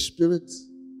it's the Spirit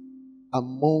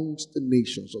amongst the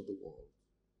nations of the world.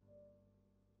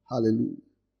 Hallelujah.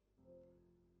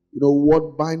 You know,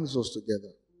 what binds us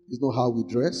together is not how we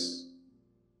dress,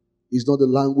 is not the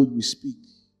language we speak.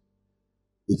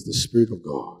 It's the Spirit of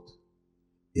God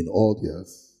in all the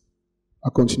earth.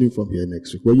 I'll continue from here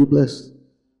next week. Were you blessed?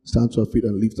 Stand to our feet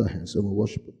and lift our hands and we'll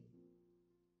worship Him.